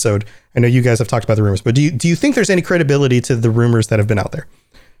previous episode. I know you guys have talked about the rumors, but do you think there's any credibility to the rumors that have been out there?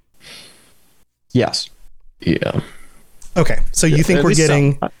 Yes. Yeah. Okay. So you think we're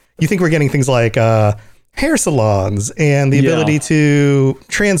getting things like hair salons and the ability to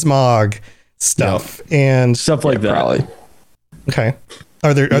transmog stuff and stuff like that. Probably. Okay.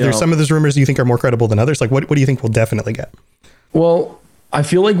 Are there some of those rumors you think are more credible than others? Like what do you think we'll definitely get? Well, I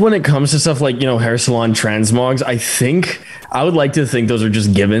feel like when it comes to stuff like, hair salon transmogs, I would like to think those are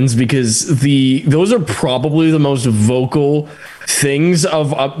just givens, because those are probably the most vocal things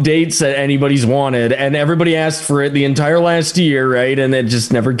of updates that anybody's wanted, and everybody asked for it the entire last year, right? And it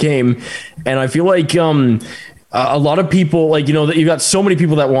just never came. And I feel like a lot of people, like, that you've got so many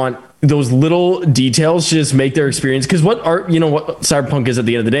people that want those little details to just make their experience, because what Cyberpunk is at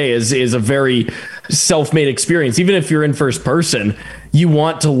the end of the day is a very self-made experience. Even if you're in first person, you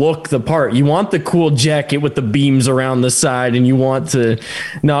want to look the part. You want the cool jacket with the beams around the side, and you want to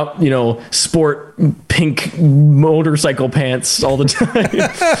not sport pink motorcycle pants all the time.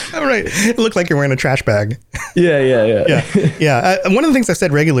 Right, it looked like you're wearing a trash bag. Yeah. One of the things I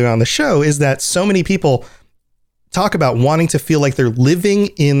said regularly on the show is that so many people talk about wanting to feel like they're living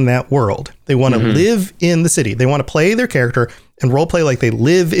in that world. They want to live in the city. They want to play their character and role play like they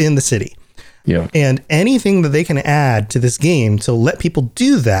live in the city. Yeah. And anything that they can add to this game to let people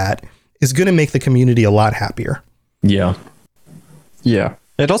do that is going to make the community a lot happier. Yeah. Yeah.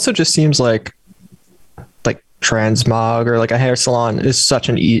 It also just seems like transmog or like a hair salon is such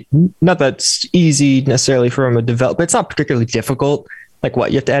not that it's easy necessarily from a developer. It's not particularly difficult. Like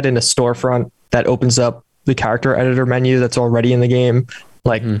you have to add in a storefront that opens up the character editor menu that's already in the game.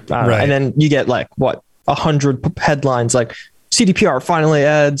 Right. And then you get 100 headlines like CDPR finally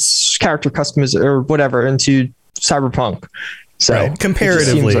adds character customization or whatever into Cyberpunk. So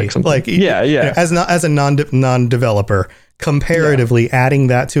comparatively, as a non-developer, comparatively adding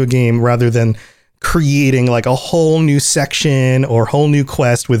that to a game rather than creating like a whole new section or whole new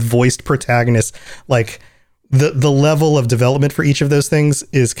quest with voiced protagonists, like the level of development for each of those things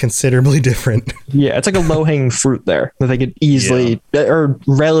is considerably different. Yeah, it's like a low-hanging fruit there that they could easily or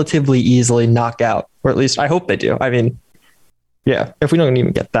relatively easily knock out, or at least I hope they do. I mean, yeah, if we don't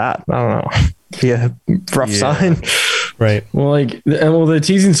even get that, I don't know. Be a rough sign. Right. Well, they're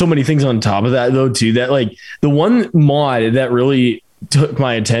teasing so many things on top of that though too, that like the one mod that really took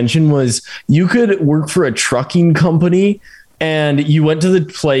my attention was you could work for a trucking company, and you went to the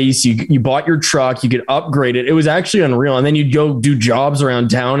place, you bought your truck, you could upgrade it. It was actually unreal. And then you'd go do jobs around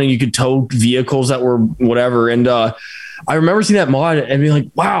town and you could tow vehicles that were whatever. And I remember seeing that mod and being like,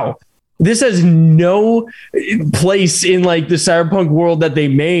 wow, this has no place in like the Cyberpunk world that they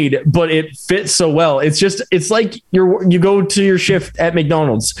made, but it fits so well. It's like you go to your shift at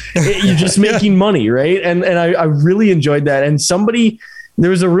McDonald's. You're just making money, right? And I really enjoyed that. And there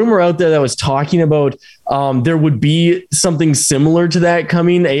was a rumor out there that was talking about there would be something similar to that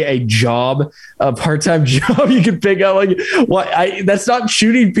coming, a job, a part-time job you could pick up. Like, that's not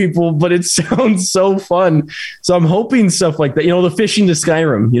shooting people, but it sounds so fun. So I'm hoping stuff like that, the fishing to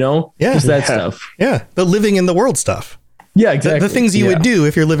Skyrim, just that stuff. Yeah, the living in the world stuff. Yeah, exactly. The things you would do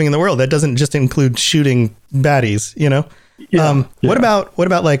if you're living in the world. That doesn't just include shooting baddies, What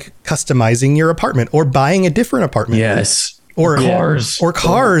about like customizing your apartment or buying a different apartment? Yes. Or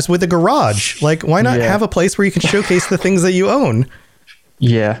cars with a garage. Like, why not have a place where you can showcase the things that you own?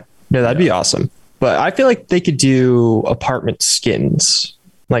 Yeah, that'd be awesome. But I feel like they could do apartment skins.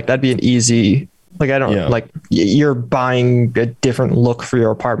 Like, that'd be an easy, you're buying a different look for your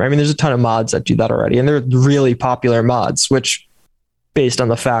apartment. I mean, there's a ton of mods that do that already, and they're really popular mods, which based on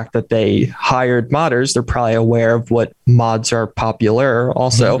the fact that they hired modders, they're probably aware of what mods are popular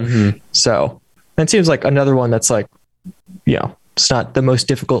also. Mm-hmm. So it seems like another one that's like, it's not the most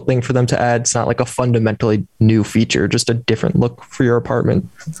difficult thing for them to add. It's not like a fundamentally new feature, just a different look for your apartment.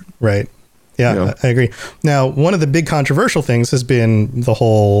 Right. Yeah, I agree. Now, one of the big controversial things has been the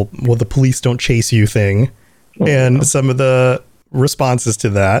whole, the police don't chase you thing, and some of the responses to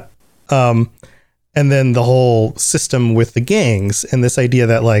that. And then the whole system with the gangs and this idea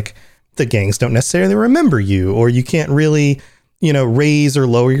that like the gangs don't necessarily remember you, or you can't really, raise or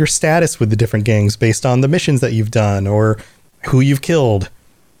lower your status with the different gangs based on the missions that you've done or who you've killed.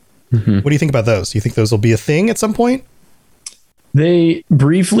 Mm-hmm. What do you think about those? Do you think those will be a thing at some point? They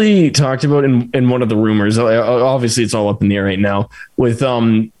briefly talked about in one of the rumors, obviously it's all up in the air right now, with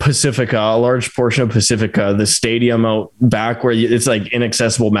Pacifica, a large portion of Pacifica, the stadium out back where it's like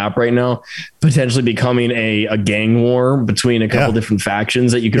inaccessible map right now, potentially becoming a gang war between a couple different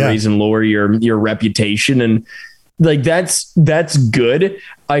factions that you could raise and lower your reputation. And like, that's good.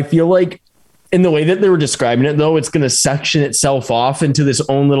 I feel like in the way that they were describing it, though, it's going to section itself off into this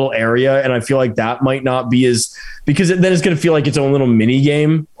own little area. And I feel like that might not be because then it's going to feel like its own little mini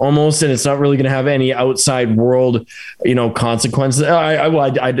game almost. And it's not really going to have any outside world, consequences.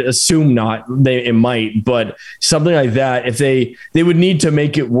 I'd assume not. It might, but something like that, if they would need to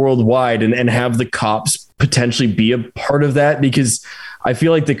make it worldwide and have the cops potentially be a part of that, because I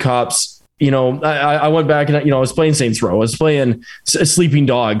feel like the cops, I went back and, I was playing Saints Row. I was playing Sleeping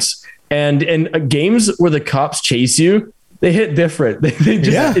Dogs, and in games where the cops chase you, they hit different. It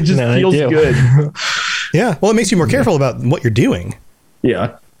just feels good. Yeah. Well, it makes you more careful about what you're doing.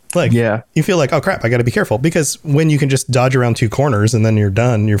 Yeah. You feel like, oh crap, I got to be careful, because when you can just dodge around 2 corners and then you're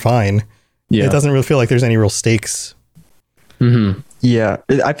done, you're fine. Yeah. It doesn't really feel like there's any real stakes. Mm-hmm. Yeah.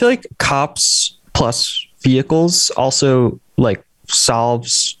 I feel like cops plus vehicles also like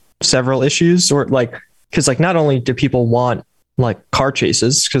solves several issues, or like, cause like not only do people want like car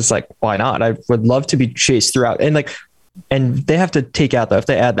chases, cause like, why not? I would love to be chased throughout, and they have to take out, though, if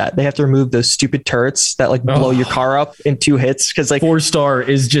they add that, they have to remove those stupid turrets that like blow your car up in 2 hits. Cause like 4-star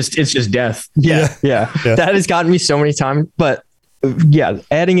is just death. Yeah. That has gotten me so many times. But yeah,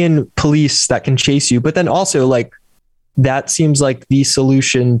 adding in police that can chase you, but then also like that seems like the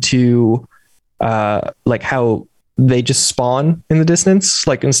solution to like how they just spawn in the distance.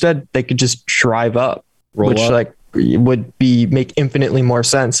 Like instead they could just drive up, which like would make infinitely more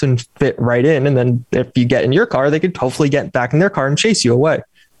sense and fit right in. And then if you get in your car, they could hopefully get back in their car and chase you away.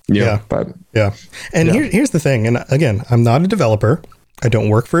 Here's the thing. And again, I'm not a developer. I don't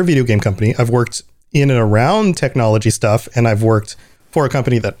work for a video game company. I've worked in and around technology stuff, and I've worked for a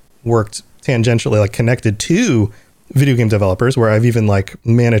company that worked tangentially, like connected to video game developers, where I've even like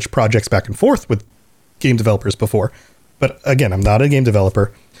managed projects back and forth with game developers before. But again, I'm not a game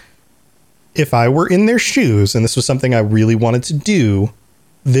developer. If I were in their shoes and this was something I really wanted to do,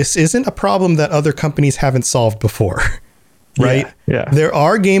 this isn't a problem that other companies haven't solved before, right? Yeah. There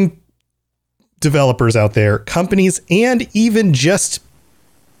are game developers out there, companies, and even just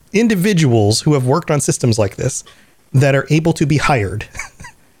individuals who have worked on systems like this that are able to be hired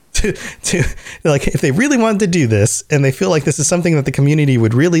to like, if they really wanted to do this and they feel like this is something that the community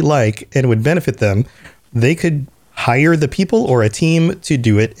would really like and would benefit them, they could hire the people or a team to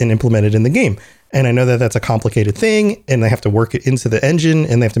do it and implement it in the game. And I know that that's a complicated thing, and they have to work it into the engine,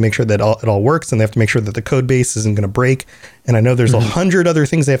 and they have to make sure that it all works, and they have to make sure that the code base isn't going to break. And I know there's 100 other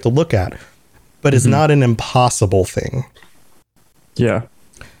things they have to look at, but it's not an impossible thing. Yeah.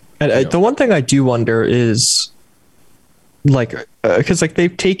 And the one thing I do wonder is like, because like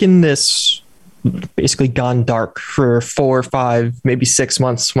they've taken this, basically gone dark for 4 or 5, maybe 6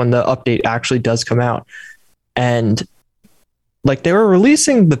 months when the update actually does come out. And like they were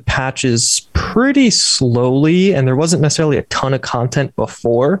releasing the patches pretty slowly, and there wasn't necessarily a ton of content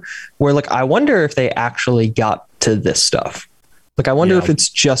before, where like I wonder if they actually got to this stuff. Like I wonder if it's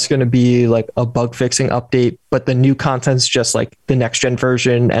just going to be like a bug fixing update, but the new content's just like the next gen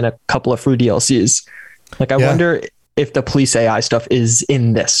version and a couple of free DLCs. Like I wonder if the police AI stuff is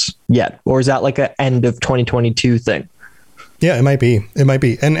in this yet, or is that like an end of 2022 thing? Yeah, it might be. It might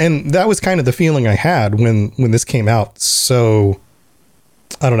be. And that was kind of the feeling I had when this came out. So,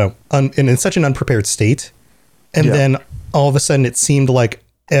 I don't know, in such an unprepared state. And then all of a sudden it seemed like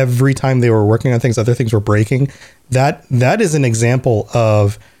every time they were working on things, other things were breaking. That is an example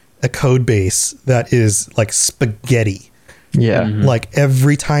of a code base that is like spaghetti. Yeah. Like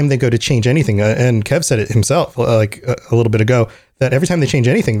every time they go to change anything, and Kev said it himself like a little bit ago, that every time they change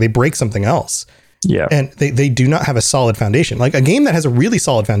anything, they break something else. Yeah. And they do not have a solid foundation. Like a game that has a really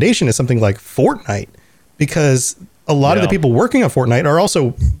solid foundation is something like Fortnite, because a lot of the people working on Fortnite are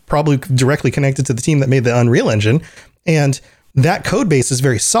also probably directly connected to the team that made the Unreal Engine. And that code base is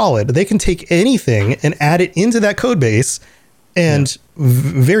very solid. They can take anything and add it into that code base and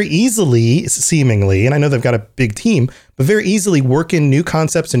very easily, seemingly, and I know they've got a big team, but very easily work in new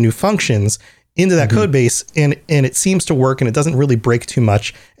concepts and new functions into that code base, and it seems to work, and it doesn't really break too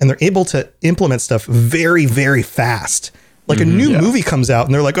much, and they're able to implement stuff very, very fast. Like a new movie comes out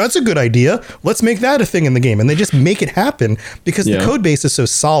and they're like, oh, that's a good idea, let's make that a thing in the game, and they just make it happen because the code base is so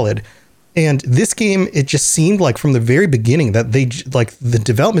solid. And this game, it just seemed like from the very beginning that they, like, the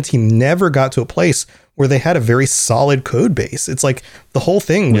development team never got to a place where they had a very solid code base. It's like the whole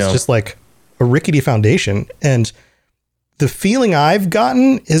thing was just like a rickety foundation. And the feeling I've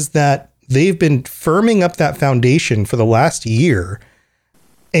gotten is that they've been firming up that foundation for the last year,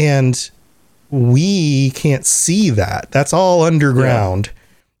 and we can't see that. That's all underground.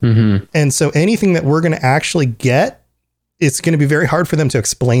 And so anything that we're going to actually get, it's going to be very hard for them to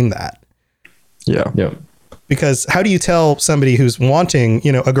explain that. Because how do you tell somebody who's wanting,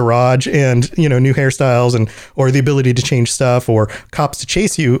 a garage and, new hairstyles and, or the ability to change stuff or cops to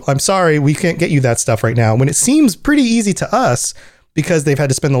chase you? I'm sorry, we can't get you that stuff right now, when it seems pretty easy to us, because they've had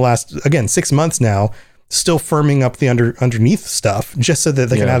to spend the last, again, 6 months now still firming up the underneath stuff just so that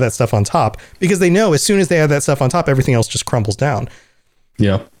they can have that stuff on top, because they know as soon as they have that stuff on top, everything else just crumbles down.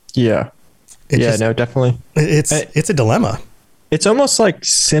 No, definitely. It's a dilemma. it's almost like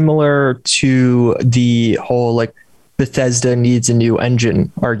similar to the whole like Bethesda needs a new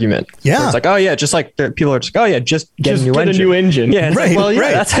engine argument. Yeah. It's like, oh yeah, just like people are just like, oh yeah, just get a new engine. Yeah. Right. Like, well,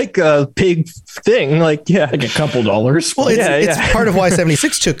 yeah, that's like a big thing. Like, yeah. Like a couple dollars. Well, it's part of why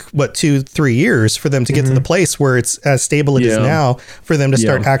 76 took 2-3 years for them to get to the place where it's as stable as it is now, for them to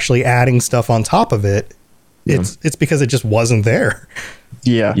start actually adding stuff on top of it. It's because it just wasn't there.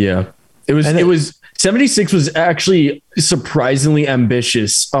 Yeah. Yeah. It was 76 was actually surprisingly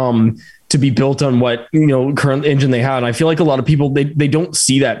ambitious to be built on what, current engine they had. And I feel like a lot of people, they don't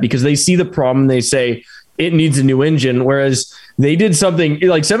see that because they see the problem. They say it needs a new engine. Whereas they did something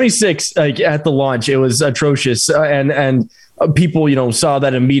like 76, like at the launch, it was atrocious. And people, saw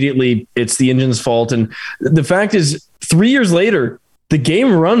that immediately. It's the engine's fault. And the fact is 3 years later, the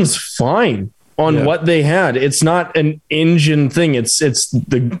game runs fine on what they had. It's not an engine thing. It's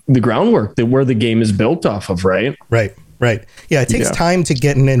the groundwork where the game is built off of. Right. Yeah. It takes time to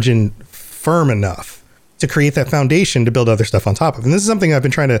get an engine firm enough to create that foundation to build other stuff on top of. And this is something I've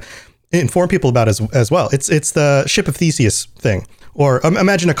been trying to inform people about as well. It's the Ship of Theseus thing. Or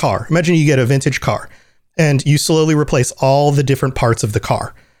imagine a car. Imagine you get a vintage car and you slowly replace all the different parts of the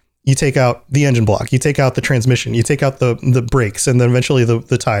car. You take out the engine block, you take out the transmission, you take out the brakes, and then eventually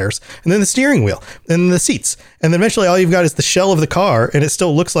the tires, and then the steering wheel, and the seats. And then eventually all you've got is the shell of the car, and it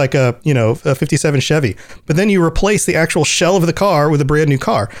still looks like a 57 Chevy. But then you replace the actual shell of the car with a brand new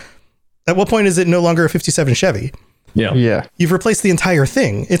car. At what point is it no longer a 57 Chevy? Yeah. You've replaced the entire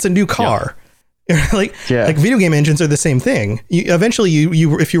thing. It's a new car. Like video game engines are the same thing. Eventually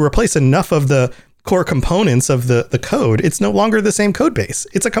you if you replace enough of the core components of the code, it's no longer the same code base.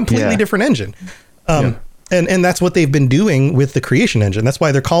 It's a completely different engine. And that's what they've been doing with the creation engine. That's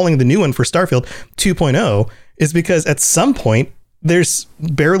why they're calling the new one for Starfield 2.0, is because at some point there's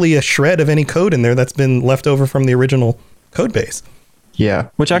barely a shred of any code in there that's been left over from the original code base. Yeah.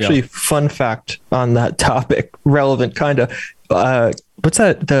 Which actually, fun fact on that topic, relevant kind of, what's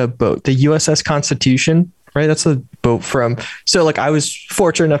that, the boat, the USS Constitution, right? That's a boat from, so like I was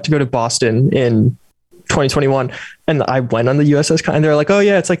fortunate enough to go to Boston in 2021 and I went on the USS and they're like, oh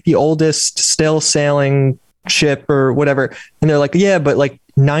yeah, it's like the oldest still sailing ship or whatever. And they're like, yeah, but like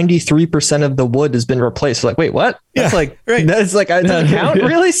 93% of the wood has been replaced. Like, wait, what? That's that's like, I doesn't count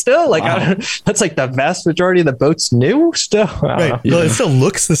really still. Like, that's like the vast majority of the boat's new still. Right. Well, it still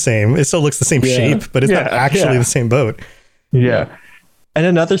looks the same. It still looks the same shape, but it's not actually the same boat. Yeah. And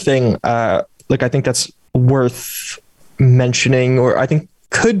another thing, like I think that's worth mentioning, or I think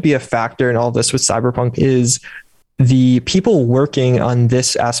could be a factor in all this with Cyberpunk, is the people working on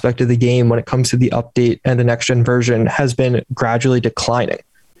this aspect of the game when it comes to the update and the next gen version has been gradually declining.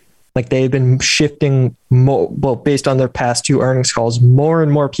 Like they've been shifting based on their past two earnings calls, more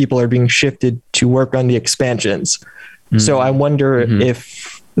and more people are being shifted to work on the expansions. So I wonder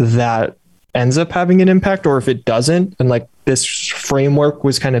if that ends up having an impact or if it doesn't. And like this framework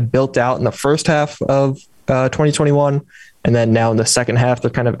was kind of built out in the first half of 2021. And then now in the second half, they're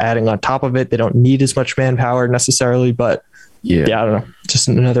kind of adding on top of it. They don't need as much manpower necessarily, but I don't know. Just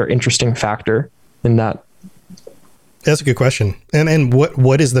another interesting factor in that. That's a good question. And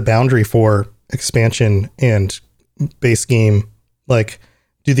what is the boundary for expansion and base game? Like,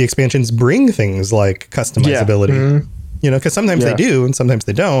 do the expansions bring things like customizability? Because sometimes they do and sometimes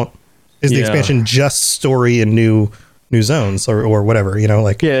they don't. Is the expansion just story and new zones or whatever?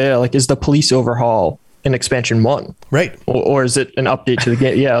 Like like is the police overhaul in expansion 1, right? Or is it an update to the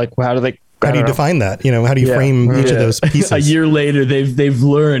game? Like how do you define that? How do you frame each of those pieces? A year later, they've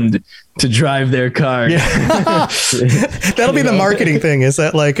learned to drive their car. That'll be the marketing thing. Is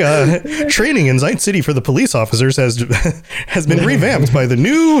that like training in Night City for the police officers has been revamped by the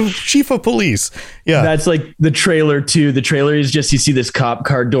new chief of police? Yeah, that's like the trailer too. The trailer is just you see this cop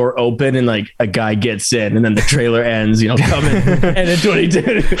car door open and like a guy gets in, and then the trailer ends. Coming and in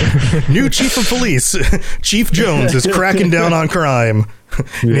 22, new chief of police, Chief Jones is cracking down on crime.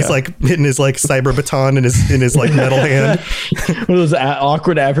 And he's like hitting his like cyber baton in his like metal hand. One of those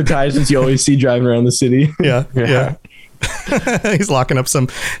awkward advertisements you always see driving around the city. Yeah. He's locking up some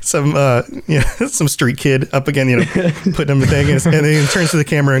street kid up again, putting him in the thing, and then he turns to the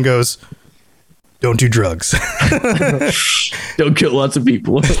camera and goes, "Don't do drugs. Don't kill lots of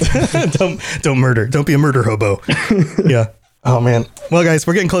people. don't murder. Don't be a murder hobo." Yeah. Oh man. Well, guys,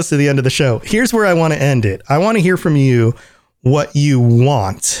 we're getting close to the end of the show. Here's where I want to end it. I want to hear from you what you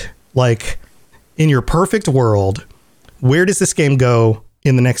want. Like, in your perfect world, where does this game go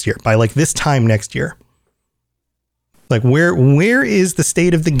in the next year? By like this time next year? Like where is the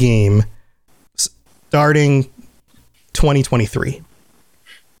state of the game starting 2023?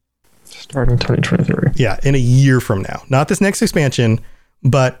 Starting 2023. Yeah, in a year from now. Not this next expansion,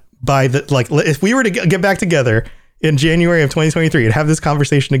 but by the if we were to get back together in January of 2023 and have this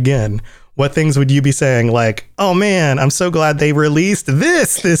conversation again, what things would you be saying? Like, oh man, I'm so glad they released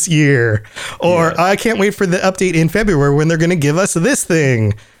this year. Or I can't wait for the update in February when they're going to give us this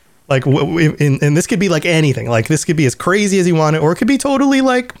thing. Like, and this could be like anything. Like, this could be as crazy as you want it, or it could be totally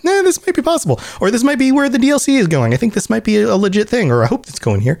like, this might be possible. Or this might be where the DLC is going. I think this might be a legit thing, or I hope it's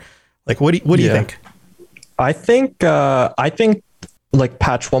going here. Like, what do you think? I think like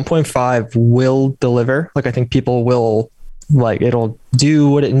patch 1.5 will deliver. Like, I think people will, like, it'll do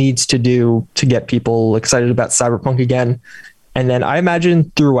what it needs to do to get people excited about Cyberpunk again. And then I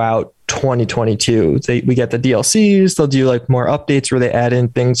imagine throughout 2022, we get the DLCs. They'll do like more updates where they add in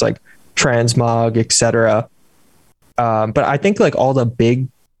things like transmog, etc. But I think like all the big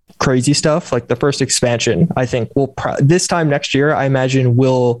crazy stuff, like the first expansion, I think will this time next year, I imagine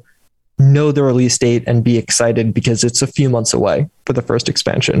we'll know the release date and be excited because it's a few months away for the first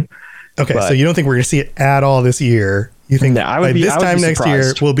expansion. Okay, so you don't think we're going to see it at all this year? You think this time next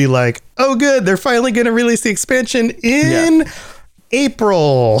year we'll be like, oh good, they're finally going to release the expansion in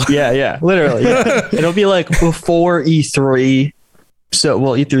April. Yeah, literally. Yeah. It'll be like before E3. So,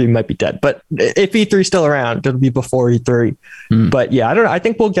 well, E3 might be dead, but if E3 is still around, it'll be before E3. But yeah, I don't know. I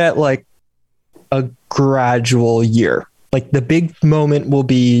think we'll get like a gradual year. Like the big moment will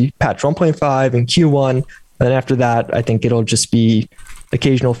be patch 1.5 and Q1. And then after that, I think it'll just be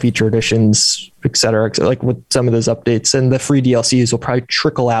occasional feature additions, et cetera, like with some of those updates, and the free DLCs will probably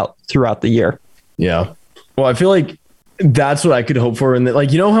trickle out throughout the year. Yeah. Well, I feel like that's what I could hope for. And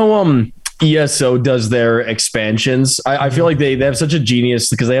like, you know how ESO does their expansions? I feel like they have such a genius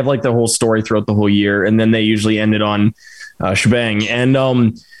because they have like the whole story throughout the whole year, and then they usually end it on shebang. And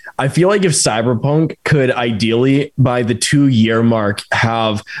I feel like if Cyberpunk could ideally by the 2-year mark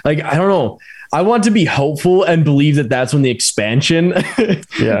have, like, I don't know, I want to be hopeful and believe that that's when the expansion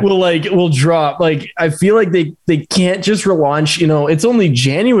will drop. Like, I feel like they can't just relaunch, it's only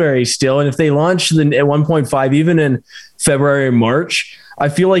January still. And if they launch at 1.5, even in February or March, I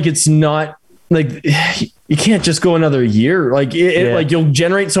feel like it's not like you can't just go another year. Like like you'll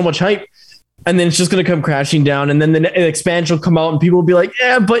generate so much hype and then it's just going to come crashing down. And then the expansion will come out and people will be like,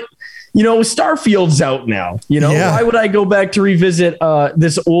 yeah, but Starfield's out now. Why would I go back to revisit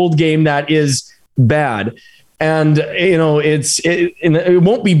this old game that is bad? And it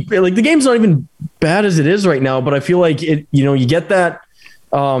won't be like the game's not even bad as it is right now. But I feel like you get that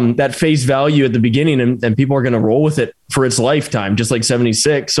face value at the beginning, and people are going to roll with it for its lifetime, just like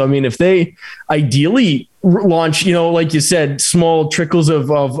 76. So I mean, if they ideally launch, like you said, small trickles of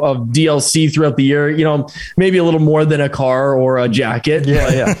DLC throughout the year, maybe a little more than a car or a jacket,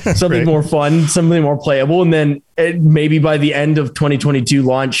 something more fun, something more playable, and then maybe by the end of 2022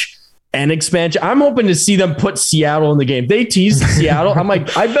 launch an expansion. I'm hoping to see them put Seattle in the game. They teased Seattle. I'm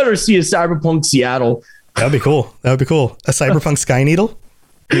like, I better see a Cyberpunk Seattle. That'd be cool. A Cyberpunk Sky Needle.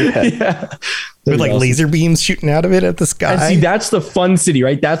 Yeah. With like laser beams shooting out of it at the sky. And see, that's the fun city,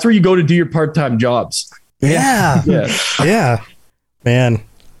 right? That's where you go to do your part-time jobs. Yeah. Man.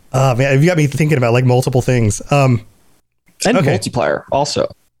 Man, you got me thinking about like multiple things. And multiplayer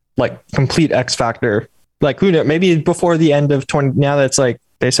also, like complete X Factor. Like, who knows? Maybe before the end of 20. Now that's like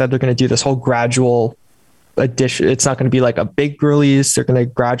they said they're going to do this whole gradual addition. It's not going to be like a big release. They're going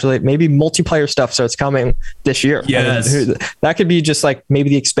to graduate. Maybe multiplayer stuff starts coming this year. Yes, that could be just like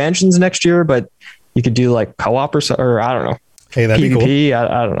maybe the expansions next year, but you could do like co-op or I don't know. Hey, that'd PvP, be cool.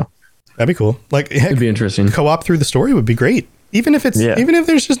 I don't know. That'd be cool. Like, heck, it'd be interesting. Co-op through the story would be great. Even if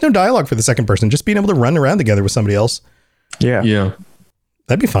there's just no dialogue for the second person, just being able to run around together with somebody else. Yeah.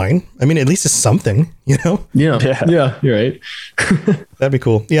 That'd be fine. I mean, at least it's something, Yeah, you're right. That'd be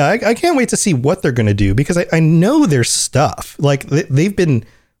cool. Yeah, I can't wait to see what they're going to do because I know there's stuff. Like, they've been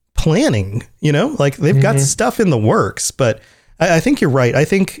planning, like they've got stuff in the works. But I think you're right. I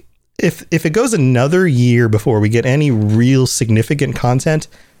think if it goes another year before we get any real significant content,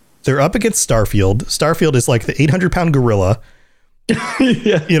 they're up against Starfield. Starfield is like the 800-pound gorilla. I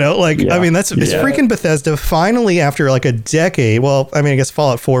mean, it's freaking Bethesda finally after like a decade. Well, I mean, I guess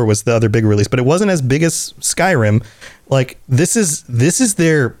Fallout 4 was the other big release, but it wasn't as big as Skyrim. Like, this is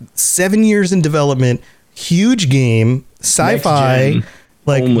their 7 years in development, huge game, sci-fi,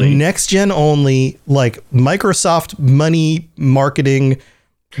 next gen only, like Microsoft money marketing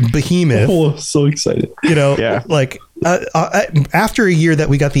behemoth. Oh, so excited. After a year that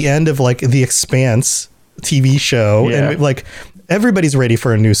we got the end of like The Expanse TV show, and like everybody's ready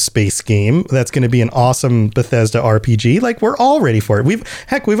for a new space game. That's going to be an awesome Bethesda RPG. Like, we're all ready for it.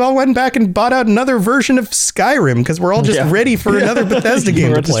 We've all went back and bought out another version of Skyrim because we're all just ready for another Bethesda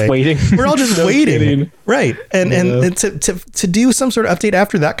game to play. Waiting. We're all just waiting. Right. And to do some sort of update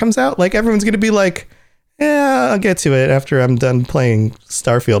after that comes out, like, everyone's going to be like, yeah, I'll get to it after I'm done playing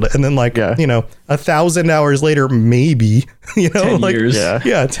Starfield. And then 1,000 hours later, maybe, 10 years.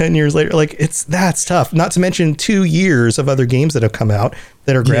 Yeah, 10 years later. Like, that's tough. Not to mention 2 years of other games that have come out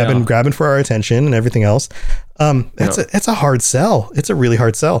that are grabbing for our attention and everything else. It's a hard sell. It's a really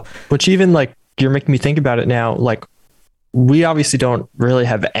hard sell. Which even you're making me think about it now. Like, we obviously don't really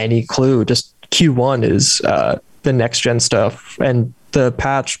have any clue. Just Q1 is the next gen stuff and the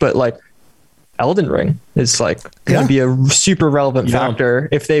patch, but Elden Ring is going to be a super relevant factor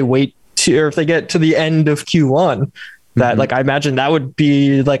if they wait or if they get to the end of Q1. That I imagine that would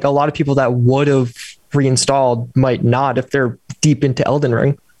be a lot of people that would have reinstalled might not if they're deep into Elden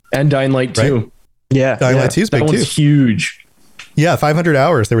Ring. And Dying Light 2. Right. Yeah, Dying Light 2 is big that too. One's huge. Yeah, 500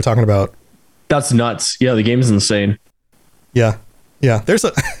 hours they were talking about. That's nuts. Yeah, the game is insane. Yeah. There's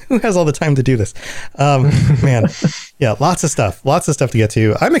who has all the time to do this? Man, yeah, lots of stuff to get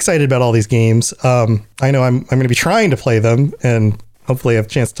to. I'm excited about all these games. I know I'm going to be trying to play them and hopefully have a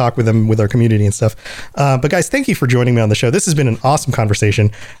chance to talk with them with our community and stuff. But guys, thank you for joining me on the show. This has been an awesome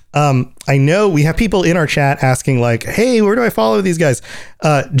conversation. I know we have people in our chat asking hey, where do I follow these guys?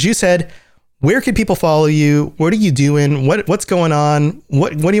 Juicehead, where can people follow you? What are you doing? What's going on?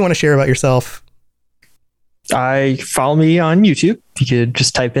 What do you want to share about yourself? Follow me on YouTube. You could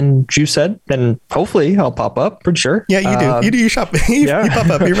just type in Juicehead and hopefully I'll pop up. Pretty sure. Yeah, you do. You shop. You pop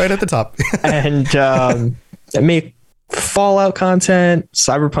up. You're right at the top. And I make Fallout content,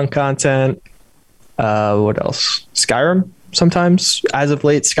 Cyberpunk content. What else? Skyrim sometimes. As of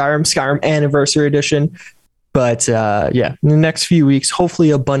late, Skyrim Anniversary Edition. But in the next few weeks, hopefully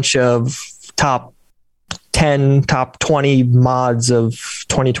a bunch of top 10, top 20 mods of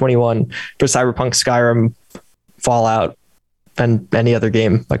 2021 for Cyberpunk, Skyrim, Fallout, and any other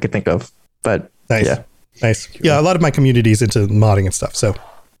game I could think of. But nice. Yeah, a lot of my community is into modding and stuff, so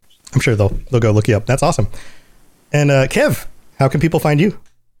I'm sure they'll go look you up. That's awesome. And Kev, how can people find you?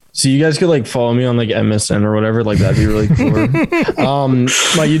 So you guys could follow me on MSN or whatever. That'd be really cool.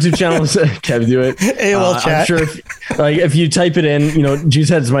 My YouTube channel is Kevduit. AOL chat. I'm sure if you type it in,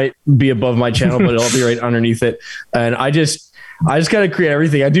 Juiceheads might be above my channel, but it'll be right underneath it. And I just gotta create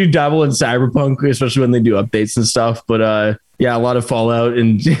everything. I do dabble in Cyberpunk, especially when they do updates and stuff. But a lot of Fallout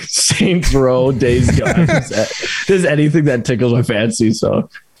and Saints Row, Days Gone. There's anything that tickles my fancy. So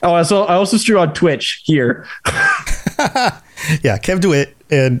I also stream on Twitch here. Yeah, Kevduit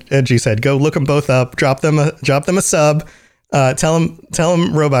and Juicehead. Go look them both up. Drop them a sub. Tell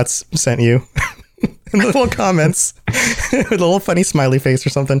them Robots sent you. In the little comments with a little funny smiley face or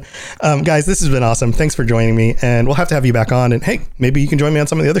something. Guys, this has been awesome. Thanks for joining me, and we'll have to have you back on. And hey, maybe you can join me on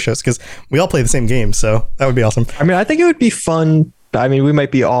some of the other shows because we all play the same game, so that would be awesome. I mean, I think it would be fun. I mean, we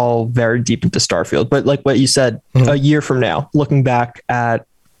might be all very deep into Starfield, but like what you said, a year from now, looking back at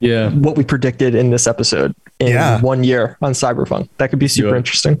what we predicted in this episode in 1 year on Cyberpunk, that could be super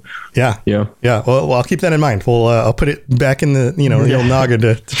interesting. Yeah. Well, I'll keep that in mind. I'll put it back in the the old noggin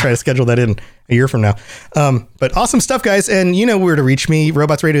to try to schedule that in a year from now. But awesome stuff, guys. And you know where to reach me,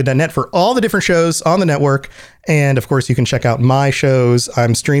 robotsradio.net, for all the different shows on the network. And of course, you can check out my shows.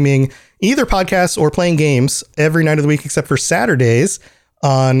 I'm streaming either podcasts or playing games every night of the week, except for Saturdays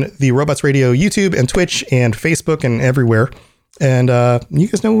on the Robots Radio YouTube and Twitch and Facebook and everywhere. And you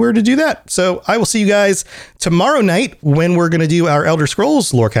guys know where to do that. So I will see you guys tomorrow night when we're going to do our Elder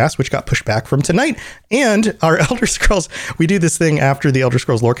Scrolls Lorecast, which got pushed back from tonight. And our Elder Scrolls, we do this thing after the Elder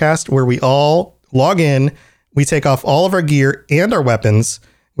Scrolls Lorecast where we all log in, we take off all of our gear and our weapons,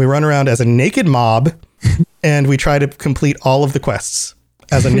 we run around as a naked mob, and we try to complete all of the quests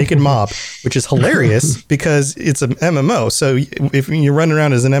as a naked mob, which is hilarious because it's an MMO. So if you run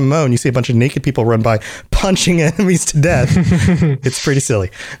around as an MMO and you see a bunch of naked people run by punching enemies to death, it's pretty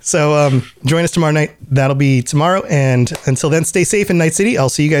silly. So join us tomorrow night. That'll be tomorrow. And until then, stay safe in Night City. I'll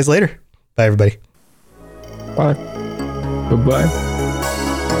see you guys later. Bye, everybody. Bye. Bye-bye.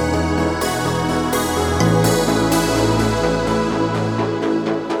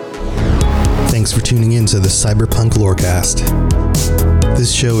 Thanks for tuning in to the Cyberpunk Lorecast.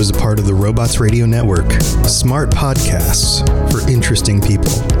 This show is a part of the Robots Radio Network, smart podcasts for interesting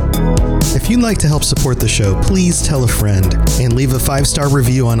people. If you'd like to help support the show, please tell a friend and leave a 5-star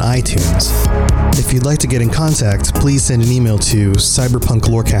review on iTunes. If you'd like to get in contact, please send an email to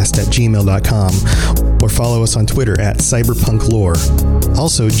cyberpunklorecast@gmail.com or follow us on Twitter at cyberpunklore.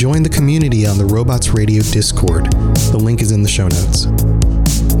 Also, join the community on the Robots Radio Discord. The link is in the show notes.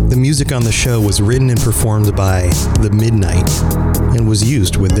 The music on the show was written and performed by The Midnight and was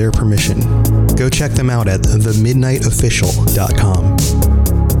used with their permission. Go check them out at themidnightofficial.com.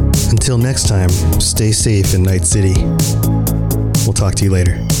 Until next time, stay safe in Night City. We'll talk to you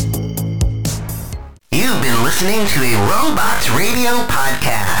later. You've been listening to a Robots Radio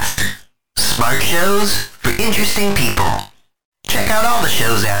podcast. Smart shows for interesting people. Check out all the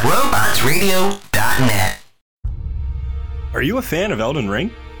shows at robotsradio.net. Are you a fan of Elden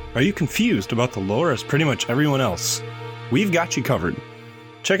Ring? Are you confused about the lore as pretty much everyone else? We've got you covered.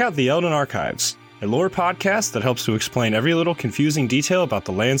 Check out the Elden Archives, a lore podcast that helps to explain every little confusing detail about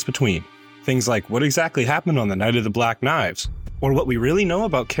the lands between. Things like what exactly happened on the Night of the Black Knives, or what we really know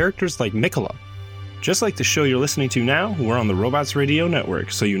about characters like Mikola. Just like the show you're listening to now, we're on the Robots Radio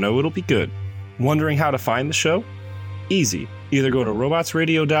Network, so you know it'll be good. Wondering how to find the show? Easy. Either go to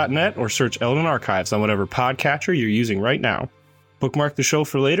robotsradio.net or search Elden Archives on whatever podcatcher you're using right now. Bookmark the show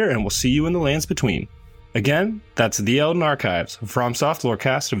for later, and we'll see you in the lands between. Again, that's The Elden Archives, FromSoft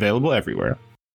Lorecast, available everywhere.